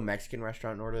don't go to a Mexican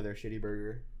restaurant and order their shitty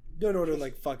burger. Don't order,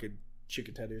 like, fucking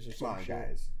chicken tenders or something. Come on,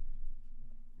 guys.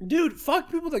 Dude,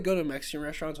 fuck people that go to Mexican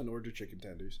restaurants and order chicken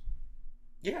tenders.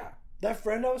 Yeah. That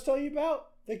friend I was telling you about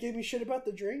that gave me shit about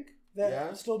the drink,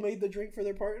 that still made the drink for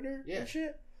their partner and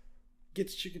shit,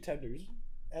 gets chicken tenders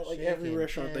at, like, every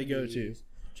restaurant they go to.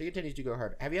 Chicken tenders do go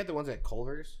hard. Have you had the ones at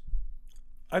Culver's?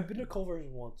 I've been to Culver's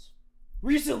once.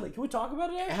 Recently. Can we talk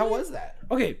about it, actually? How was that?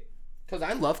 Okay. Because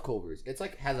I love Culver's. It's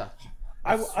like, has a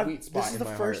sweet spot. This is the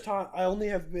first time. I only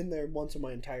have been there once in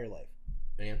my entire life.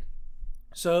 Man.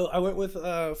 So I went with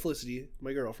Felicity,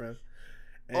 my girlfriend.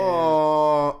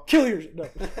 Oh, kill yours! No,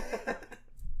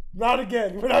 not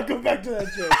again. We're not going back to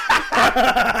that joke.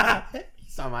 You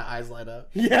saw my eyes light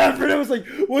up. Yeah, Brennan was like,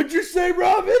 "What'd you say,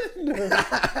 Robin?"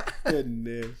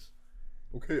 Goodness.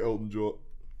 Okay, Elton John.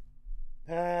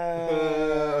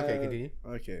 Okay, continue.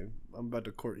 Okay, I'm about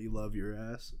to Courtney Love your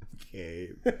ass.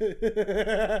 Okay.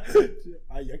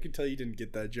 I can tell you didn't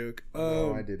get that joke.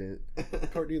 No, I didn't.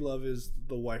 Courtney Love is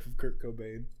the wife of Kurt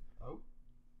Cobain. Oh.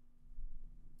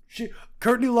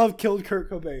 Courtney Love killed Kurt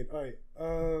Cobain. All right.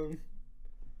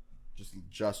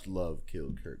 Just love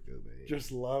killed Kurt Cobain. Just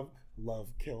love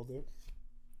killed him.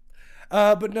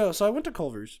 But no, so I went to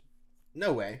Culver's.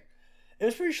 No way. It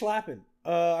was pretty slapping.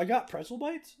 I got pretzel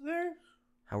bites there.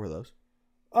 How were those?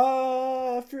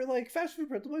 For like fast food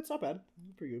pretzel bites, not bad.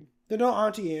 Pretty good. They're no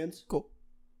Auntie Anne's. Cool.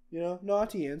 You know, no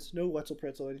Auntie Anne's, no Wetzel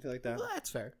pretzel, anything like that. Well, that's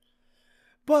fair.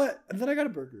 But then I got a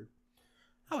burger.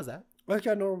 How was that? I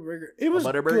got a normal burger. It was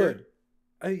butter good.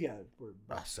 burger? Yeah.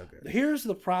 Oh, so good. Here's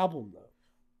the problem, though.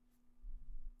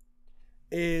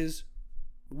 Is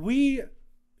we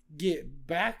get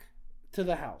back to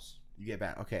the house. You get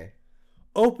back. Okay.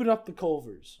 Open up the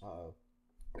Culver's. Uh-oh.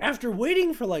 After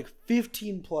waiting for like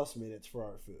 15 plus minutes for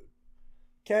our food.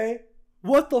 Okay?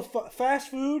 What the fast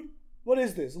food? What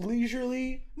is this?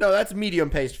 Leisurely? No, that's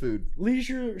medium-paced food.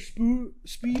 Leisure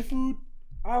speed food?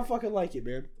 I don't fucking like it,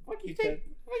 man. What are you talking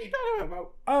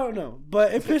about? I don't know,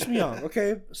 but it pissed me off,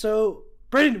 okay? So,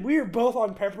 Brendan, we are both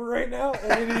on pepper right now,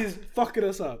 and it is fucking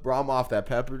us up. Bro, I'm off that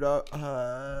pepper, dog.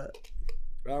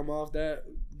 I'm off that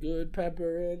good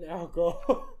pepper and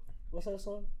alcohol. What's that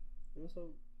song? You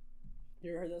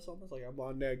ever heard that song? It's like, I'm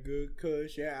on that good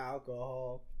kush and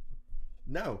alcohol.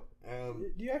 No.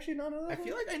 Do you actually not know that I song?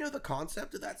 feel like I know the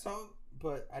concept of that song,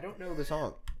 but I don't know the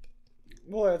song.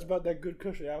 Well, it's about that good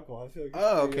kush and alcohol. I feel like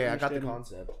Oh, okay. I got the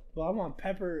concept. Well, I'm on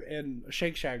pepper and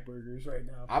Shake Shack burgers right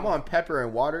now. I'm on pepper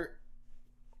and water.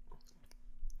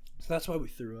 So that's why we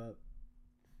threw up.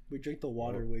 We drink the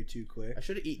water way too quick. I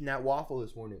should have eaten that waffle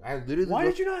this morning. I literally. Why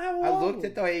did you not have a waffle? I looked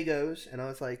at the Egos and I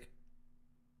was like,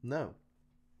 no.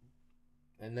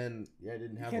 And then I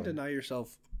didn't have one. You can't deny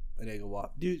yourself an egg of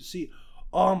waffle, dude. See,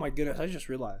 oh my goodness! I just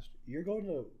realized you're going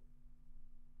to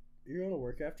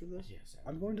work after this. Yes,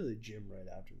 I'm going to the gym right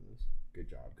after this. Good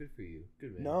job. Good for you.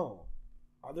 Good man. No,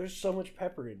 there's so much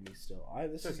pepper in me still.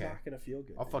 This is not gonna feel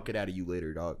good. I'll man. fuck it out of you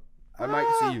later, dog. I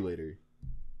might see you later.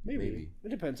 Maybe. It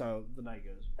depends how the night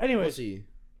goes. Anyways, we'll see.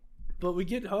 But we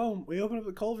get home, we open up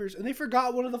the Culver's, and they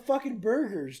forgot one of the fucking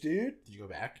burgers, dude. Did you go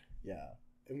back? Yeah.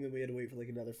 And then we had to wait for like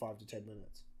another 5 to 10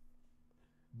 minutes.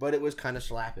 But it was kind of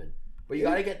slapping. But you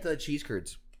gotta get the cheese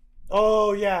curds.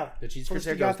 Oh, yeah. The cheese First curds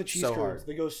there you got goes the cheese so curds. hard.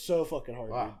 They go so fucking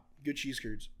hard, Wow. dude. Good cheese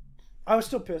curds. I was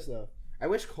still pissed, though. I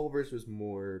wish Culver's was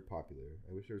more popular.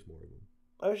 I wish there was more of them.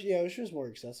 I wish it was more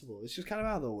accessible. It's just kind of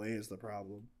out of the way is the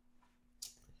problem.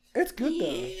 It's good,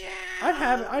 though. Yeah.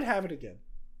 I'd have it again.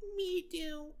 Me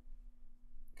too.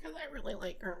 Because I really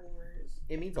like Culver's.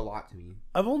 It means a lot to me.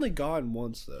 I've only gone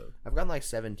once, though. I've gone like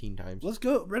 17 times. Let's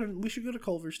go. Brennan, we should go to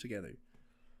Culver's together.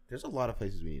 There's a lot of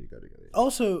places we need to go together.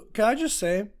 Also, can I just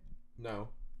say, No.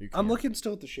 I'm looking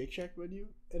still at the Shake Shack menu,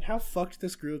 and how fucked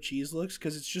this grilled cheese looks,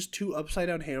 because it's just 2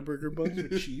 upside-down hamburger buns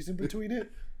with cheese in between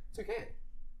it. It's okay.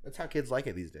 That's how kids like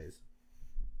it these days.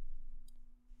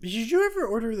 Did you ever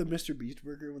order the Mr. Beast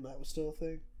burger when that was still a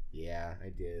thing? Yeah, I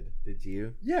did. Did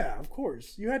you? Yeah, of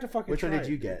course. You had to fucking Which one try did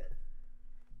you it. get?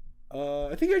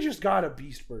 I think I just got a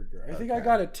Beast burger. I think I Okay.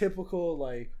 got a typical,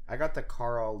 like... I got the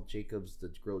Carl Jacobs, the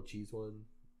grilled cheese one.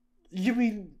 You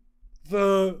mean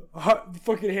the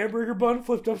fucking hamburger bun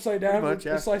flipped upside down with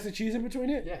a slice of cheese in between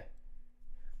it? Yeah.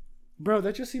 Bro,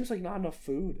 that just seems like not enough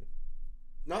food.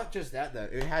 Not just that, though.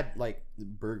 It had, like, the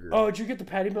burger. Oh, did you get the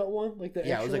patty melt one? Like the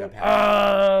Yeah, it was like a extra patty.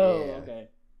 Oh, Yeah. okay.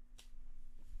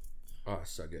 Oh,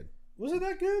 so good. Was it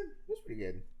that good? It was pretty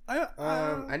good. I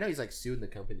I know he's, like, suing the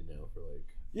company now for, like...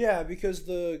 Yeah, because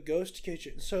the Ghost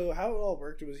Kitchen... So how it all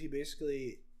worked was he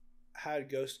basically had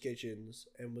Ghost Kitchens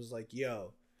and was like,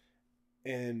 yo...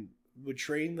 And would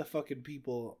train the fucking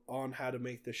people on how to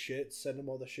make the shit, send them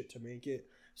all the shit to make it.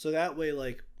 So that way,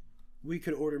 like, we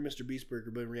could order Mr. Beast burger,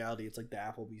 but in reality, it's like the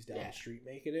Applebee's down the street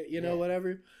making it, you know,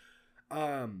 whatever.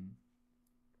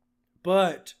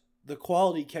 But the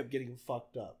quality kept getting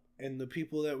fucked up. And the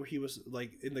people that he was,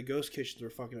 like, in the Ghost Kitchens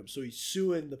were fucking up. So he's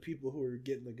suing the people who were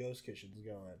getting the Ghost Kitchens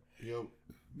going. Yep.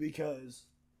 Because...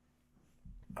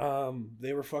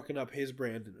 they were fucking up his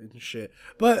brand and shit.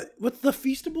 But with the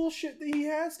Feastable shit that he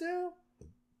has now,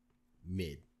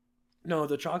 Mid. no,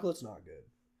 the chocolate's not good.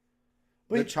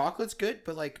 The chocolate's good,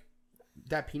 but like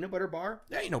that peanut butter bar,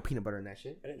 there ain't no peanut butter in that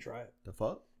shit. I didn't try it. The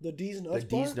fuck? The D's nuts. The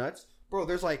D's nuts, bro.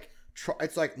 There's like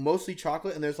it's like mostly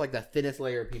chocolate, and there's like the thinnest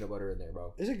layer of peanut butter in there,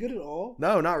 bro. Is it good at all?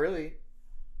 No, not really.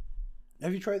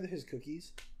 Have you tried his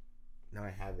cookies? No,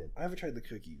 I haven't. I haven't tried the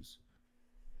cookies.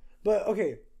 But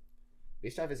okay,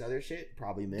 based off his other shit,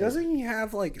 probably mid. doesn't he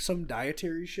have like some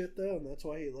dietary shit though, and that's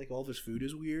why like all of his food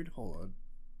is weird? Hold on.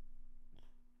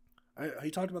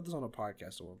 He talked about this on a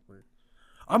podcast at one point.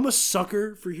 I'm a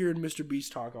sucker for hearing Mr.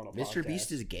 Beast talk on a podcast. Mr.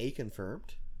 Beast is gay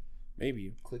confirmed?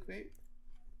 Maybe. Clickbait?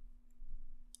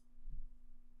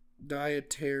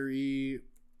 Dietary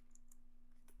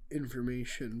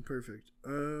information. Perfect.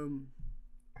 Are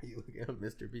you looking at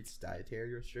Mr. Beast's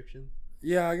dietary restriction?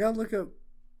 Yeah, I gotta look up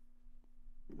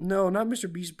No, not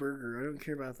Mr. Beast burger. I don't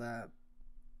care about that.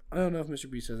 I don't know if Mr.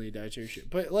 Beast has any dietary shit,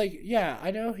 but like, yeah,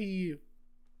 I know he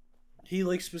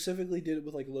like specifically did it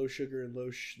with like low sugar and low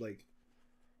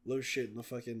shit in the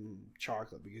fucking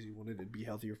chocolate because he wanted to be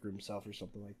healthier for himself or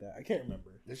something like that. I can't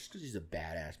remember. That's just because he's a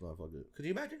badass motherfucker. Could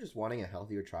you imagine just wanting a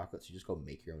healthier chocolate so you just go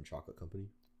make your own chocolate company?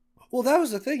 Well, that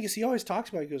was the thing, is he always talks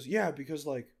about it. He goes, yeah, because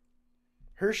like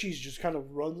Hershey's just kind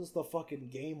of runs the fucking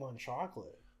game on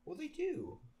chocolate. Well, they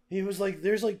do. He was like,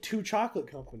 there's like 2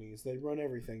 chocolate companies. They run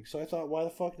everything. So I thought, why the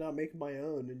fuck not make my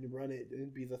own and run it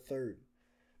and be the third?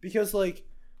 Because like,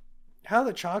 how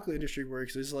the chocolate industry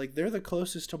works is like they're the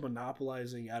closest to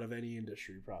monopolizing out of any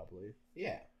industry probably.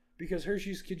 Yeah. Because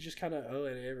Hershey's could just kind of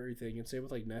own everything, and same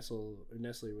with like Nestle or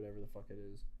whatever the fuck it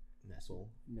is.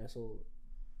 Nestle.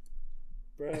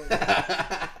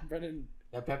 Brennan.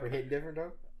 That pepper hit different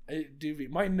though?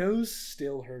 My nose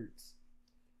still hurts.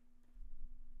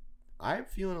 I'm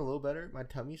feeling a little better. My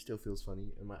tummy still feels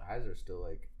funny, and my eyes are still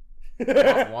like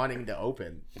not wanting to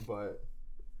open. But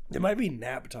it might be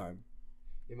nap time.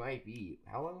 It might be.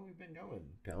 How long have we been going,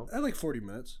 pal? At like 40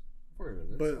 minutes. 40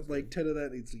 minutes. But like 10 of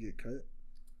that needs to get cut.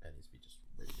 That needs to be just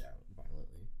ripped out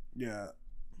violently. Yeah.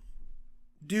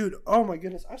 Dude, oh my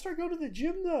goodness. I started going to the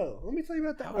gym though. Let me tell you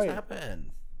about that. How was that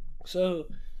been? So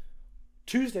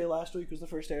Tuesday last week was the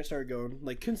first day I started going,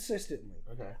 like, consistently.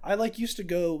 Okay. I like used to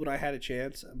go when I had a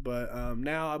chance, but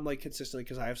now I'm like consistently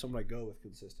because I have someone I go with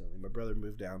consistently. My brother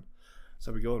moved down,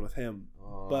 so I'll be going with him.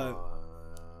 But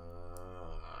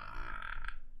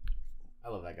I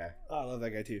love that guy. Oh, I love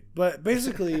that guy too. But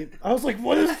basically, I was like,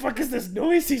 what the fuck is this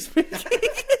noise he's making?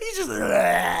 He's just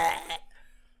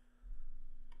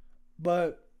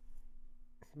But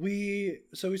we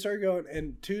started going,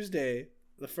 and Tuesday,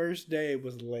 the first day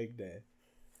was leg day.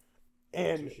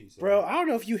 And bro, I don't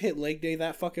know if you hit leg day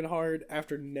that fucking hard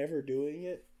after never doing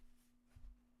it.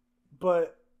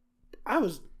 But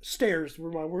stairs were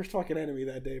my worst fucking enemy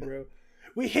that day, bro.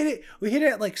 We hit it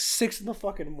at like 6 in the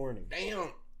fucking morning.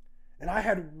 Damn. And I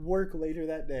had work later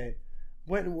that day.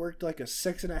 Went and worked like a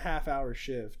 6.5 hour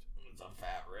shift. It's a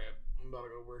fat rip. I'm about to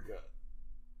go work a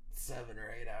 7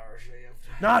 or 8 hour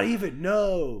shift. Not even,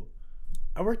 no.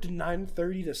 I worked at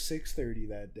 9:30 to 6:30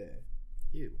 that day.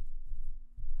 Ew.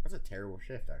 That's a terrible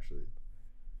shift, actually.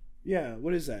 Yeah,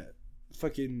 what is that?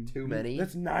 Fucking too many?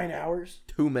 That's 9 hours.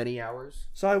 Too many hours?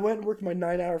 So I went and worked my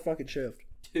 9 hour fucking shift.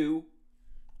 Too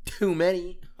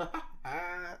many?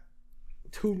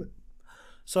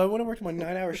 So I went and worked my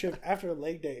 9 hour shift after a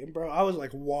leg day, and bro, I was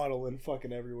like waddling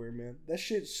fucking everywhere, man. That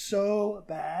shit's so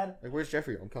bad. Like, where's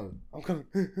Jeffrey? I'm coming.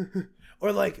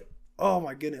 Or like, oh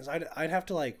my goodness, I'd have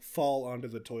to like fall onto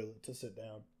the toilet to sit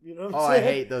down. You know what I'm saying? I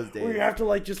hate those days. Where you have to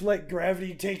like just let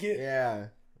gravity take it. Yeah.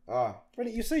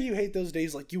 Brennan, you say you hate those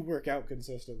days like you work out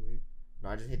consistently. No,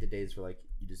 I just hate the days where like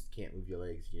you just can't move your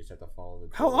legs. You just have to fall in the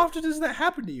toilet. How often does that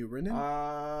happen to you, Brennan?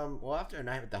 Well, after a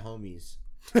night with the homies.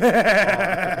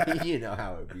 You know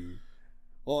how it be.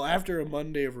 Well, after a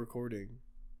Monday of recording.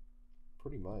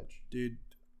 Pretty much. Dude,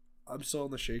 I'm still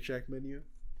on the Shake Shack menu.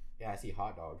 Yeah, I see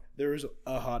hot dog. There is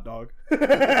a hot dog.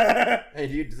 Hey,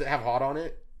 dude, does it have hot on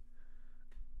it?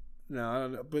 No, I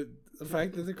don't know. But the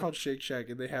fact that they're called Shake Shack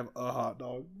and they have a hot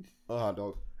dog. A hot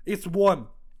dog. It's one.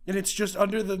 And it's just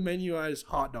under the menu as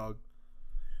hot dog.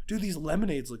 Dude, these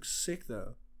lemonades look sick,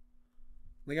 though.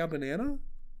 They got banana?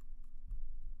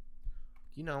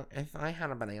 You know, if I had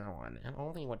a banana one, it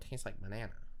only would taste like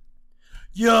banana.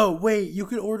 Yo, wait, you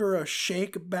could order a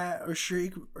Shack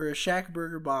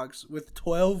burger box with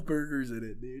 12 burgers in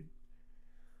it, dude.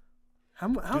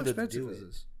 How expensive is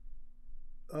this?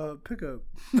 Pick up.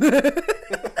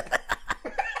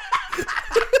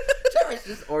 Trevor's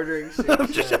just ordering shit.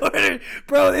 I'm just ordering.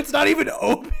 Bro, it's not even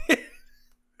open.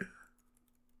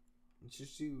 It's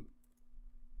just you.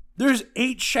 There's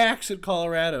 8 Shacks in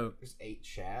Colorado. There's 8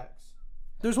 Shacks?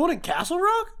 There's one in Castle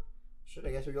Rock? Shit,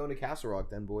 I guess we're going to Castle Rock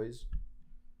then, boys.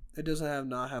 It doesn't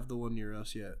not have the one near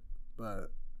us yet,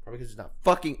 but probably because it's not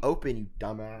fucking open, you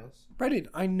dumbass. Brendan,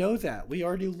 I know that. We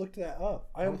already looked that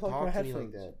up. I unplugged my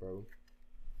headphones. Like that, bro.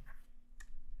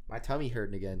 My tummy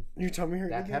hurting again. Your tummy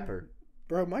hurting again? That pepper,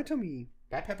 bro. My tummy.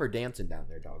 That pepper dancing down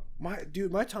there, dog. My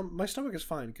stomach is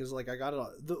fine because like I got it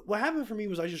all. What happened for me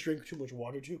was I just drank too much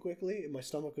water too quickly, and my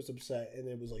stomach was upset, and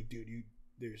it was like, dude,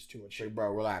 there's too much shit. Like,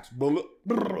 bro, relax.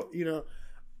 You know,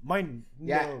 my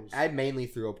nose. I mainly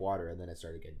threw up water, and then it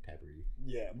started getting peppery.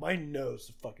 Yeah, my nose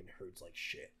fucking hurts like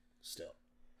shit still.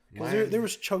 Because there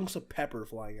was chunks of pepper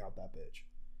flying out that bitch.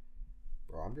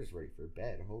 Bro, I'm just ready for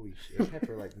bed. Holy shit,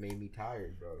 pepper like made me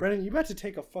tired, bro. Brendan, you about to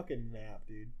take a fucking nap,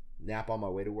 dude. Nap on my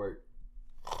way to work.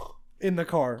 In the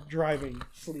car, driving,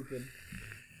 sleeping.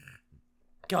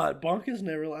 God, Bonk is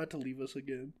never allowed to leave us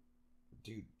again.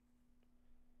 Dude.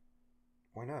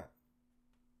 Why not?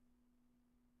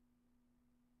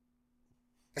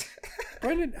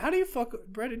 Brendan,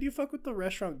 Brendan, do you fuck with the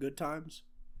restaurant Good Times?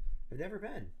 I've never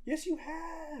been. Yes, you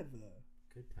have.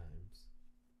 Good times.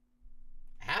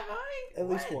 Have I? At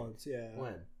least once, yeah.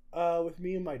 When? With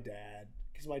me and my dad.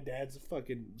 Because my dad's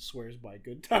fucking swears by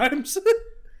Good Times.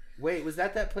 Wait, was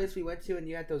that place we went to and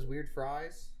you had those weird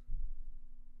fries?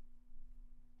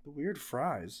 The weird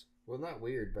fries. Well, not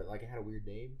weird, but like it had a weird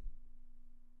name.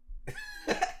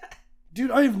 Dude,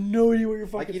 I have no idea what you're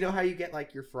fucking... Like, you know how you get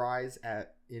like your fries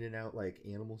at In-N-Out, like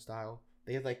animal style?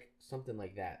 They have like something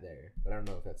like that there. But I don't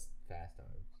know if that's Fast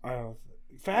Times. I don't...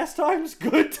 Fast Times?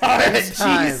 Good Times? Good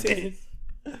Times. Jesus.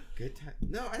 Good time?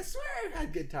 No, I swear I've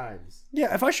had good times.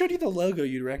 Yeah, if I showed you the logo,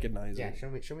 you'd recognize Yeah, it. show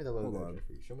me the logo. Hold on.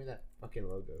 Jeffrey. Show me that fucking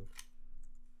logo.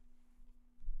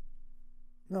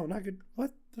 No, not good.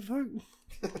 What the fuck?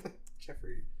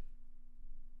 Jeffrey.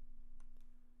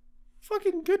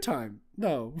 Fucking Good Time.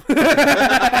 No.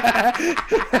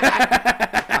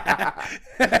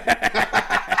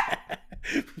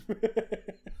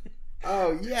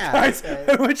 Oh, yeah.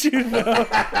 I want you to know.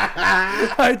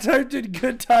 I typed in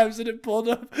Good Times and it pulled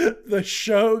up the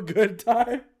show Good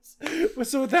Times.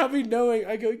 So without me knowing,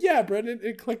 I go, yeah, Brendan,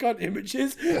 and click on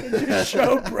images and just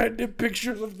show Brendan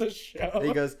pictures of the show. And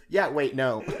he goes, yeah, wait,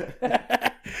 no.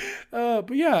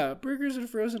 But yeah, burgers and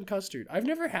frozen custard. I've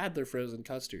never had their frozen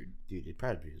custard. Dude, it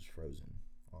probably is frozen.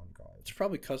 On God. It's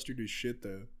probably custard as shit,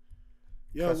 though.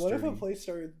 Yo, what if a Custardy. place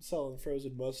started selling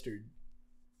frozen mustard?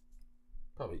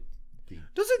 Probably.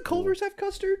 Doesn't Culver's have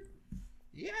custard?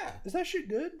 Yeah. Is that shit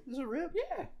good? Is it rip?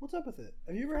 Yeah. What's up with it?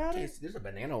 Have you ever had it? There's a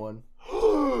banana one.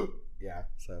 Yeah,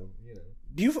 so, you know.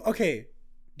 Do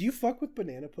you fuck with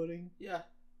banana pudding? Yeah.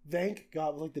 Thank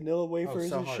God, like the vanilla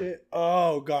wafers so and hard. shit.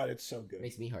 Oh God, it's so good.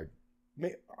 Makes me hard.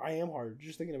 I am hard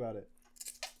just thinking about it.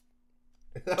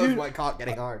 That Dude, was my cock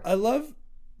getting hard. I love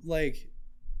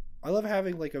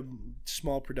having like a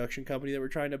small production company that we're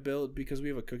trying to build because we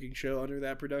have a cooking show under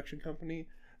that production company.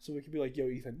 So we can be like, yo,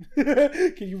 Ethan,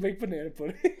 can you make banana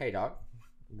pudding? Hey, dog.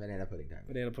 Banana pudding time.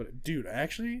 Banana pudding, dude.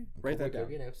 Actually, write that down.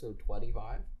 Cooking episode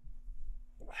 25.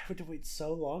 I had to wait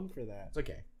so long for that. It's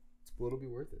okay. It'll be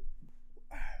worth it.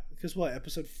 Because what,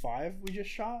 episode 5 we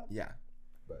just shot? Yeah.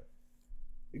 But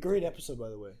A great episode, by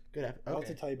the way. good episode. I'll have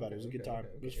to tell you about it. It was a good time.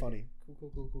 It was funny.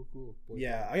 Cool. Boy,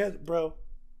 Yeah, I got, bro.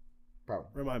 Bro.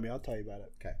 Remind me. I'll tell you about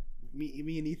it. Okay.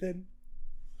 Me and Ethan.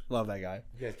 Love that guy.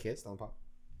 You guys kissed on the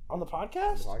On the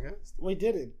podcast? podcast? We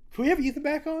didn't. Can we have Ethan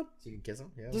back on? So you can kiss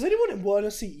him? Yeah. Does anyone want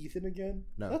to see Ethan again?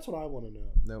 No. That's what I want to know.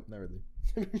 Nope, not really.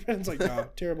 Brendan's like, nah,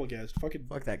 terrible guest. Fucking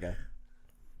Fuck that guy.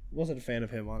 wasn't a fan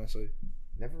of him, honestly.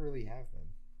 Never really have been.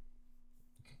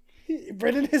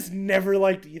 Brendan has never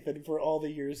liked Ethan for all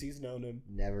the years he's known him.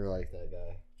 Never liked that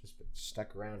guy. Just been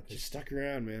stuck around Just stuck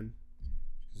around, man.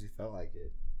 because he felt like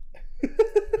it.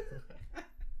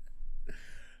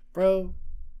 Bro,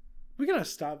 we gotta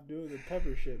stop doing the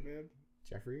pepper shit, man.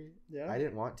 Jeffrey? Yeah? I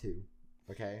didn't want to.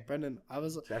 Okay? Brendan, I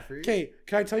was... Jeffrey? Okay,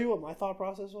 can I tell you what my thought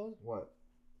process was? What?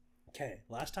 Okay,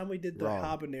 last time we did the Wrong.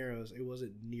 habaneros, it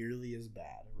wasn't nearly as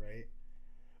bad, right?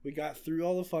 We got through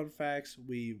all the fun facts.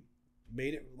 We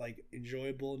made it like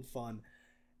enjoyable and fun,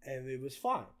 and it was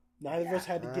fine. Neither of us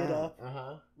had to get up.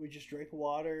 Uh-huh. We just drank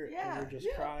water and we're just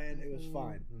Yeah. crying. It was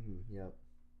fine. Mm-hmm. Yep.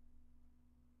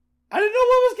 I didn't know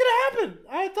what was gonna happen.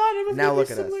 I thought it was Now gonna look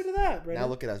be at similar us. to that, Brendan. Now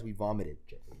look at us. We vomited,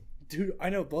 Jeffrey. Dude, I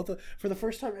know for the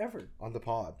first time ever On the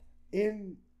pod.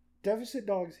 in Deficit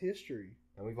Dogs history.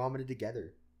 And we vomited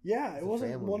together. Yeah, As it a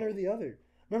wasn't family. one or the other.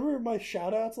 Remember my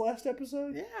shout outs last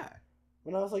episode? Yeah.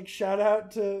 When I was like, shout out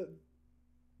to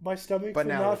my stomach But for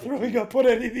now not look at throwing you. up on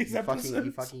any of these You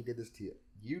episodes. fucking did this to you.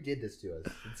 You did this to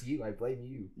us. It's you. I blame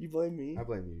you. You blame me? I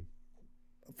blame you.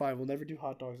 Fine, we'll never do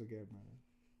hot dogs again,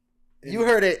 man. You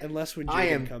heard it. Unless when I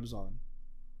Jaden am- comes on.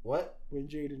 What? When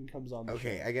Jaden comes on the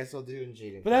Okay, show. I guess I'll do it in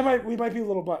Jaden. But we might be a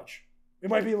little much. It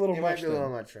might be a little It much. might be a little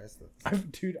then. much for us, though.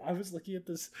 Dude, I was looking at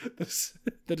this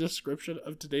the description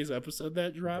of today's episode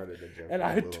that dropped, Better than Jeffrey, and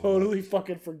I a little totally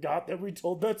fucking forgot that we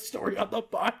told that story on the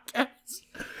podcast.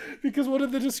 Because one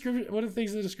of the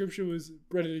things in the description was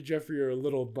Brendan and Jeffrey are a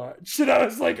little much, and I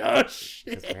was like, oh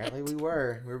shit. Apparently we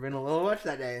were. We were being a little much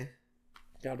that day.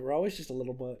 God, we're always just a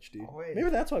little much, dude. Always. Maybe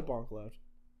that's why Bonk left.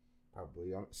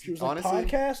 Probably. She was Honestly, like,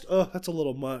 podcast? Oh, that's a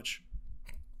little much.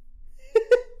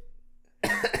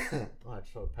 oh, I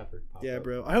just saw Pepper pop Yeah, up.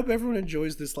 bro. I hope everyone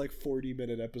enjoys this like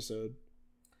 40-minute episode.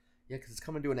 Yeah, because it's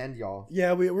coming to an end, y'all.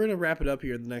 Yeah, we're gonna wrap it up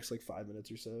here in the next like 5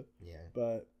 minutes or so. Yeah.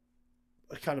 But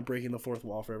kind of breaking the fourth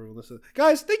wall for everyone listening.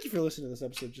 Guys, thank you for listening to this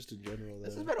episode just in general. Though.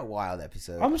 This has been a wild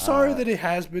episode. I'm sorry that it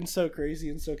has been so crazy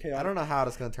and so chaotic. I don't know how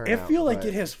it's going to turn out. I feel like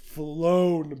it has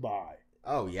flown by.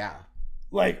 Oh, yeah.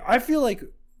 Like, I feel like,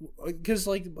 because,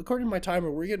 like, according to my timer,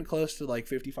 we're getting close to, like,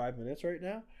 55 minutes right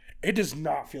now. It does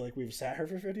not feel like we've sat here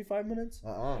for 55 minutes.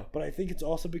 But I think it's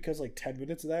also because, like, 10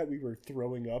 minutes of that, we were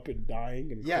throwing up and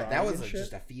dying and crying. Yeah, that was and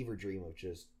just a fever dream of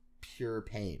just pure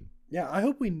pain. Yeah, I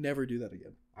hope we never do that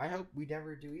again. I hope we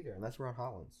never do either, unless we're on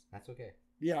Hollins. That's okay.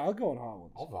 Yeah, I'll go on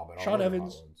Hollins. I'll vomit all Sean over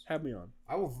Evans, Hollins. have me on.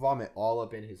 I will vomit all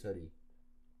up in his hoodie.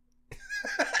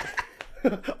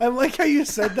 I like how you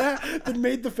said that, then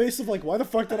made the face of like, why the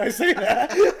fuck did I say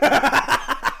that?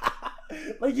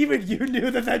 Like, even you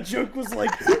knew that joke was like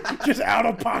just out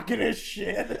of pocket as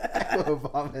shit. I will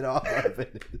vomit all up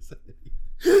in his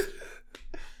hoodie.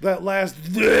 That last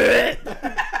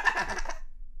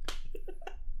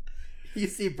You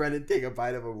see Brendan take a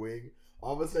bite of a wing.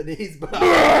 All of a sudden, he's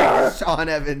Sean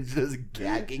Evans just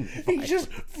gagging. He's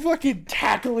just fucking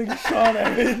tackling Sean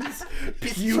Evans.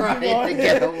 He's trying to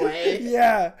get away.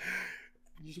 Yeah.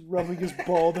 Just rubbing his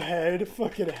bald head.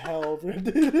 Fucking hell,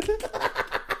 Brendan.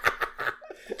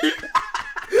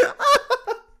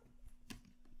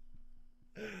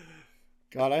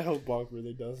 God, I hope Bonk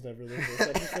really does never listen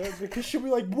to this episode because she'll be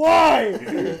like,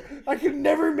 why? I can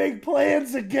never make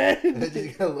plans again. And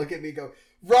she's gonna look at me and go,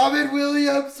 Robin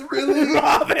Williams, really?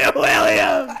 Robin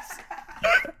Williams!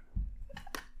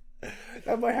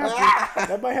 That might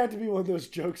have to be one of those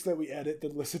jokes that we edit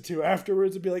then listen to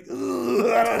afterwards and be like, ugh,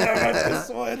 I don't know about this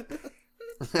one.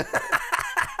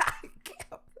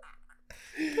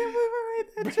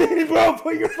 Bro,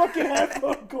 put your fucking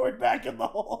headphone cord back in the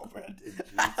hole, Brendan.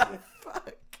 Jesus.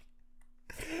 Fuck.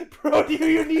 Bro, do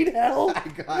you need help? I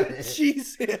got it.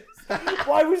 Jesus.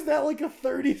 Why was that like a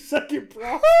 30-second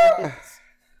process?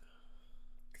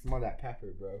 I'm on that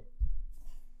pepper, bro.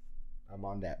 I'm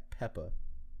on that peppa.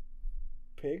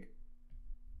 Pig?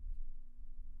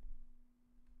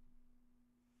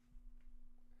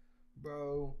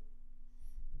 Bro.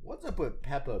 What's up with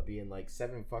Peppa being like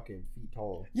 7 fucking feet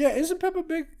tall? Yeah, isn't Peppa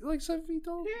big, like 7 feet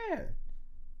tall? Yeah.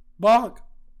 Bonk.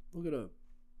 Look it up.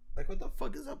 Like, what the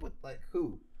fuck is up with, like,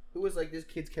 who? Who was like, this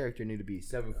kid's character need to be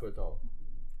 7 foot tall?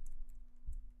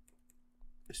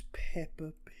 It's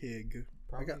Peppa Pig.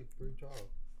 Probably pretty tall.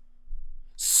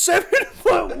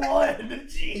 7'1".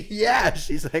 Jeez. Yeah,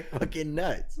 she's like fucking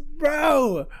nuts.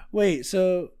 Bro. Wait,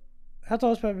 so how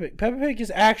tall is Peppa Pig? Peppa Pig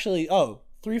is actually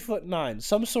 3'9".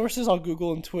 Some sources on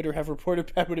Google and Twitter have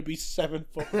reported Peppa to be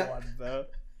 7'1", though.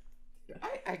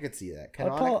 I could see that. How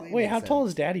tall, wait, how tall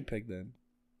is Daddy Pig then?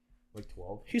 Like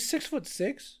 12. He's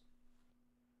 6'6".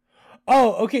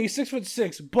 Oh, okay, he's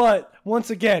 6'6". But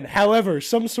once again, however,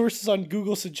 some sources on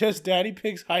Google suggest Daddy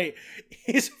Pig's height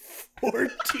is 14.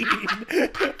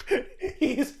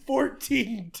 He's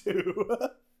 14'2".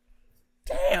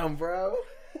 Damn, bro.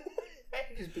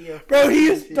 Bro, he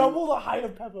is double the height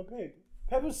of Peppa Pig.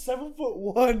 Peppa's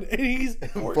 7'1", and he's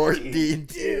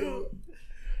 14'2".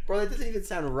 Bro, that doesn't even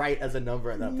sound right as a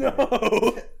number at that point.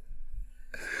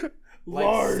 No. Like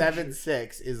Large.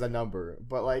 7'6" is a number,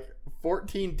 but like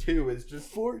 14'2" is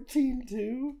just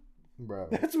 14'2". bro.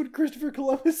 That's when Christopher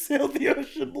Columbus sailed the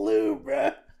ocean blue,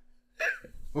 bro.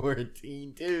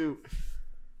 14'2".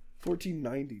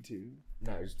 1492.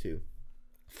 No, there's 2.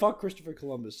 Fuck Christopher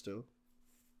Columbus still.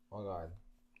 Oh god.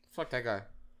 Fuck that guy.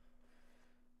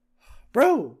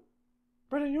 Bro.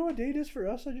 Brendan, you know what day it is for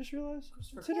us? I just realized. It's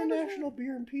Columbus, International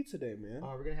Beer and Pizza Day, man. Oh,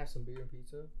 we're gonna have some beer and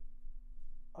pizza?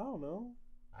 I don't know.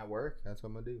 At work? That's what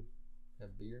I'm gonna do.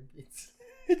 Have beer and pizza.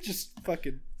 It just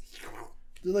fucking.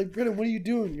 They're like, Brendan, what are you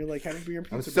doing? You're like, having beer and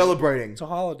pizza. I'm celebrating. It's a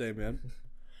holiday, man.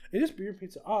 It is beer and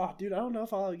pizza. Ah, dude, I don't know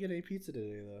if I'll get any pizza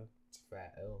today though. It's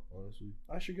fat L, honestly.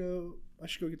 I should go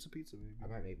get some pizza, maybe. I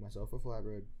might make myself a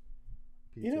flatbread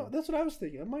pizza. You know, that's what I was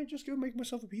thinking. I might just go make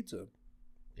myself a pizza.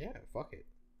 Yeah, fuck it.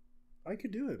 I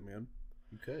could do it, man.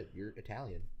 You could. You're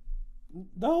Italian.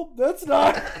 No, that's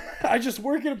not. I just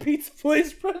work at a pizza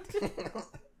place, Brendan.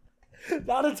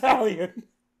 Not Italian.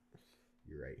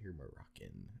 You're right. You're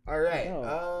Moroccan. All right.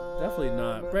 No, definitely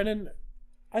not, Brendan.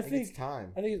 I think it's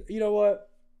time. I think you know what.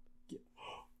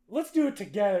 Let's do it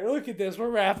together. Look at this. We're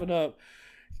wrapping up,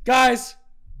 guys.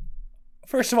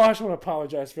 First of all, I just want to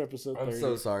apologize for episode 30. I'm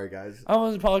so sorry, guys. I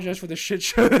want to apologize for the shit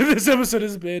show that this episode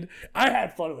has been. I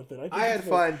had fun with it. I had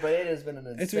fun, but it has been an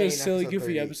insane It's been a silly, episode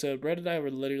goofy 30. episode. Brett and I were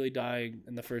literally dying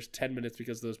in the first 10 minutes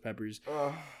because of those peppers.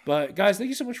 Ugh. But, guys, thank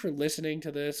you so much for listening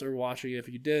to this or watching it if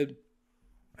you did.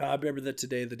 Remember that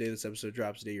today, the day this episode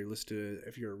drops, today you're listening to it,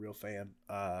 if you're a real fan,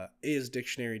 is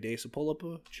Dictionary Day. So pull up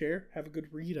a chair, have a good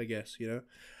read, I guess, you know.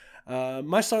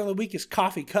 My song of the week is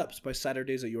Coffee Cups by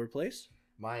Saturdays at Your Place.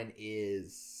 Mine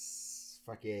is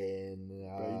fucking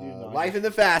Bro, you do not Life in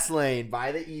the Fast Lane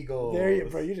by the Eagles. There you,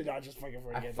 bro. You did not just fucking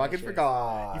forget. I fucking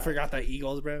forgot. You forgot that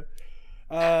Eagles, bro.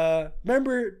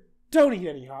 Remember, don't eat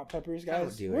any hot peppers,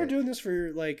 guys. We're doing this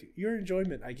for like your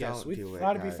enjoyment, I guess. We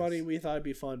thought it'd be funny. We thought it'd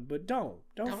be fun, but don't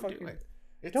fucking do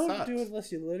it. Don't do it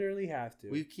unless you literally have to.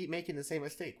 We keep making the same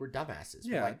mistake. We're dumbasses.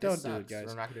 Yeah, like, don't do it, guys.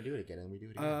 We're not gonna do it again, and we do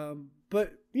it again.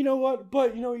 But you know what?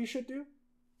 But you know what you should do?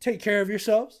 Take care of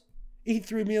yourselves. Eat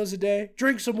 3 meals a day.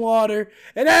 Drink some water.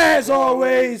 And as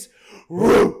always,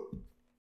 root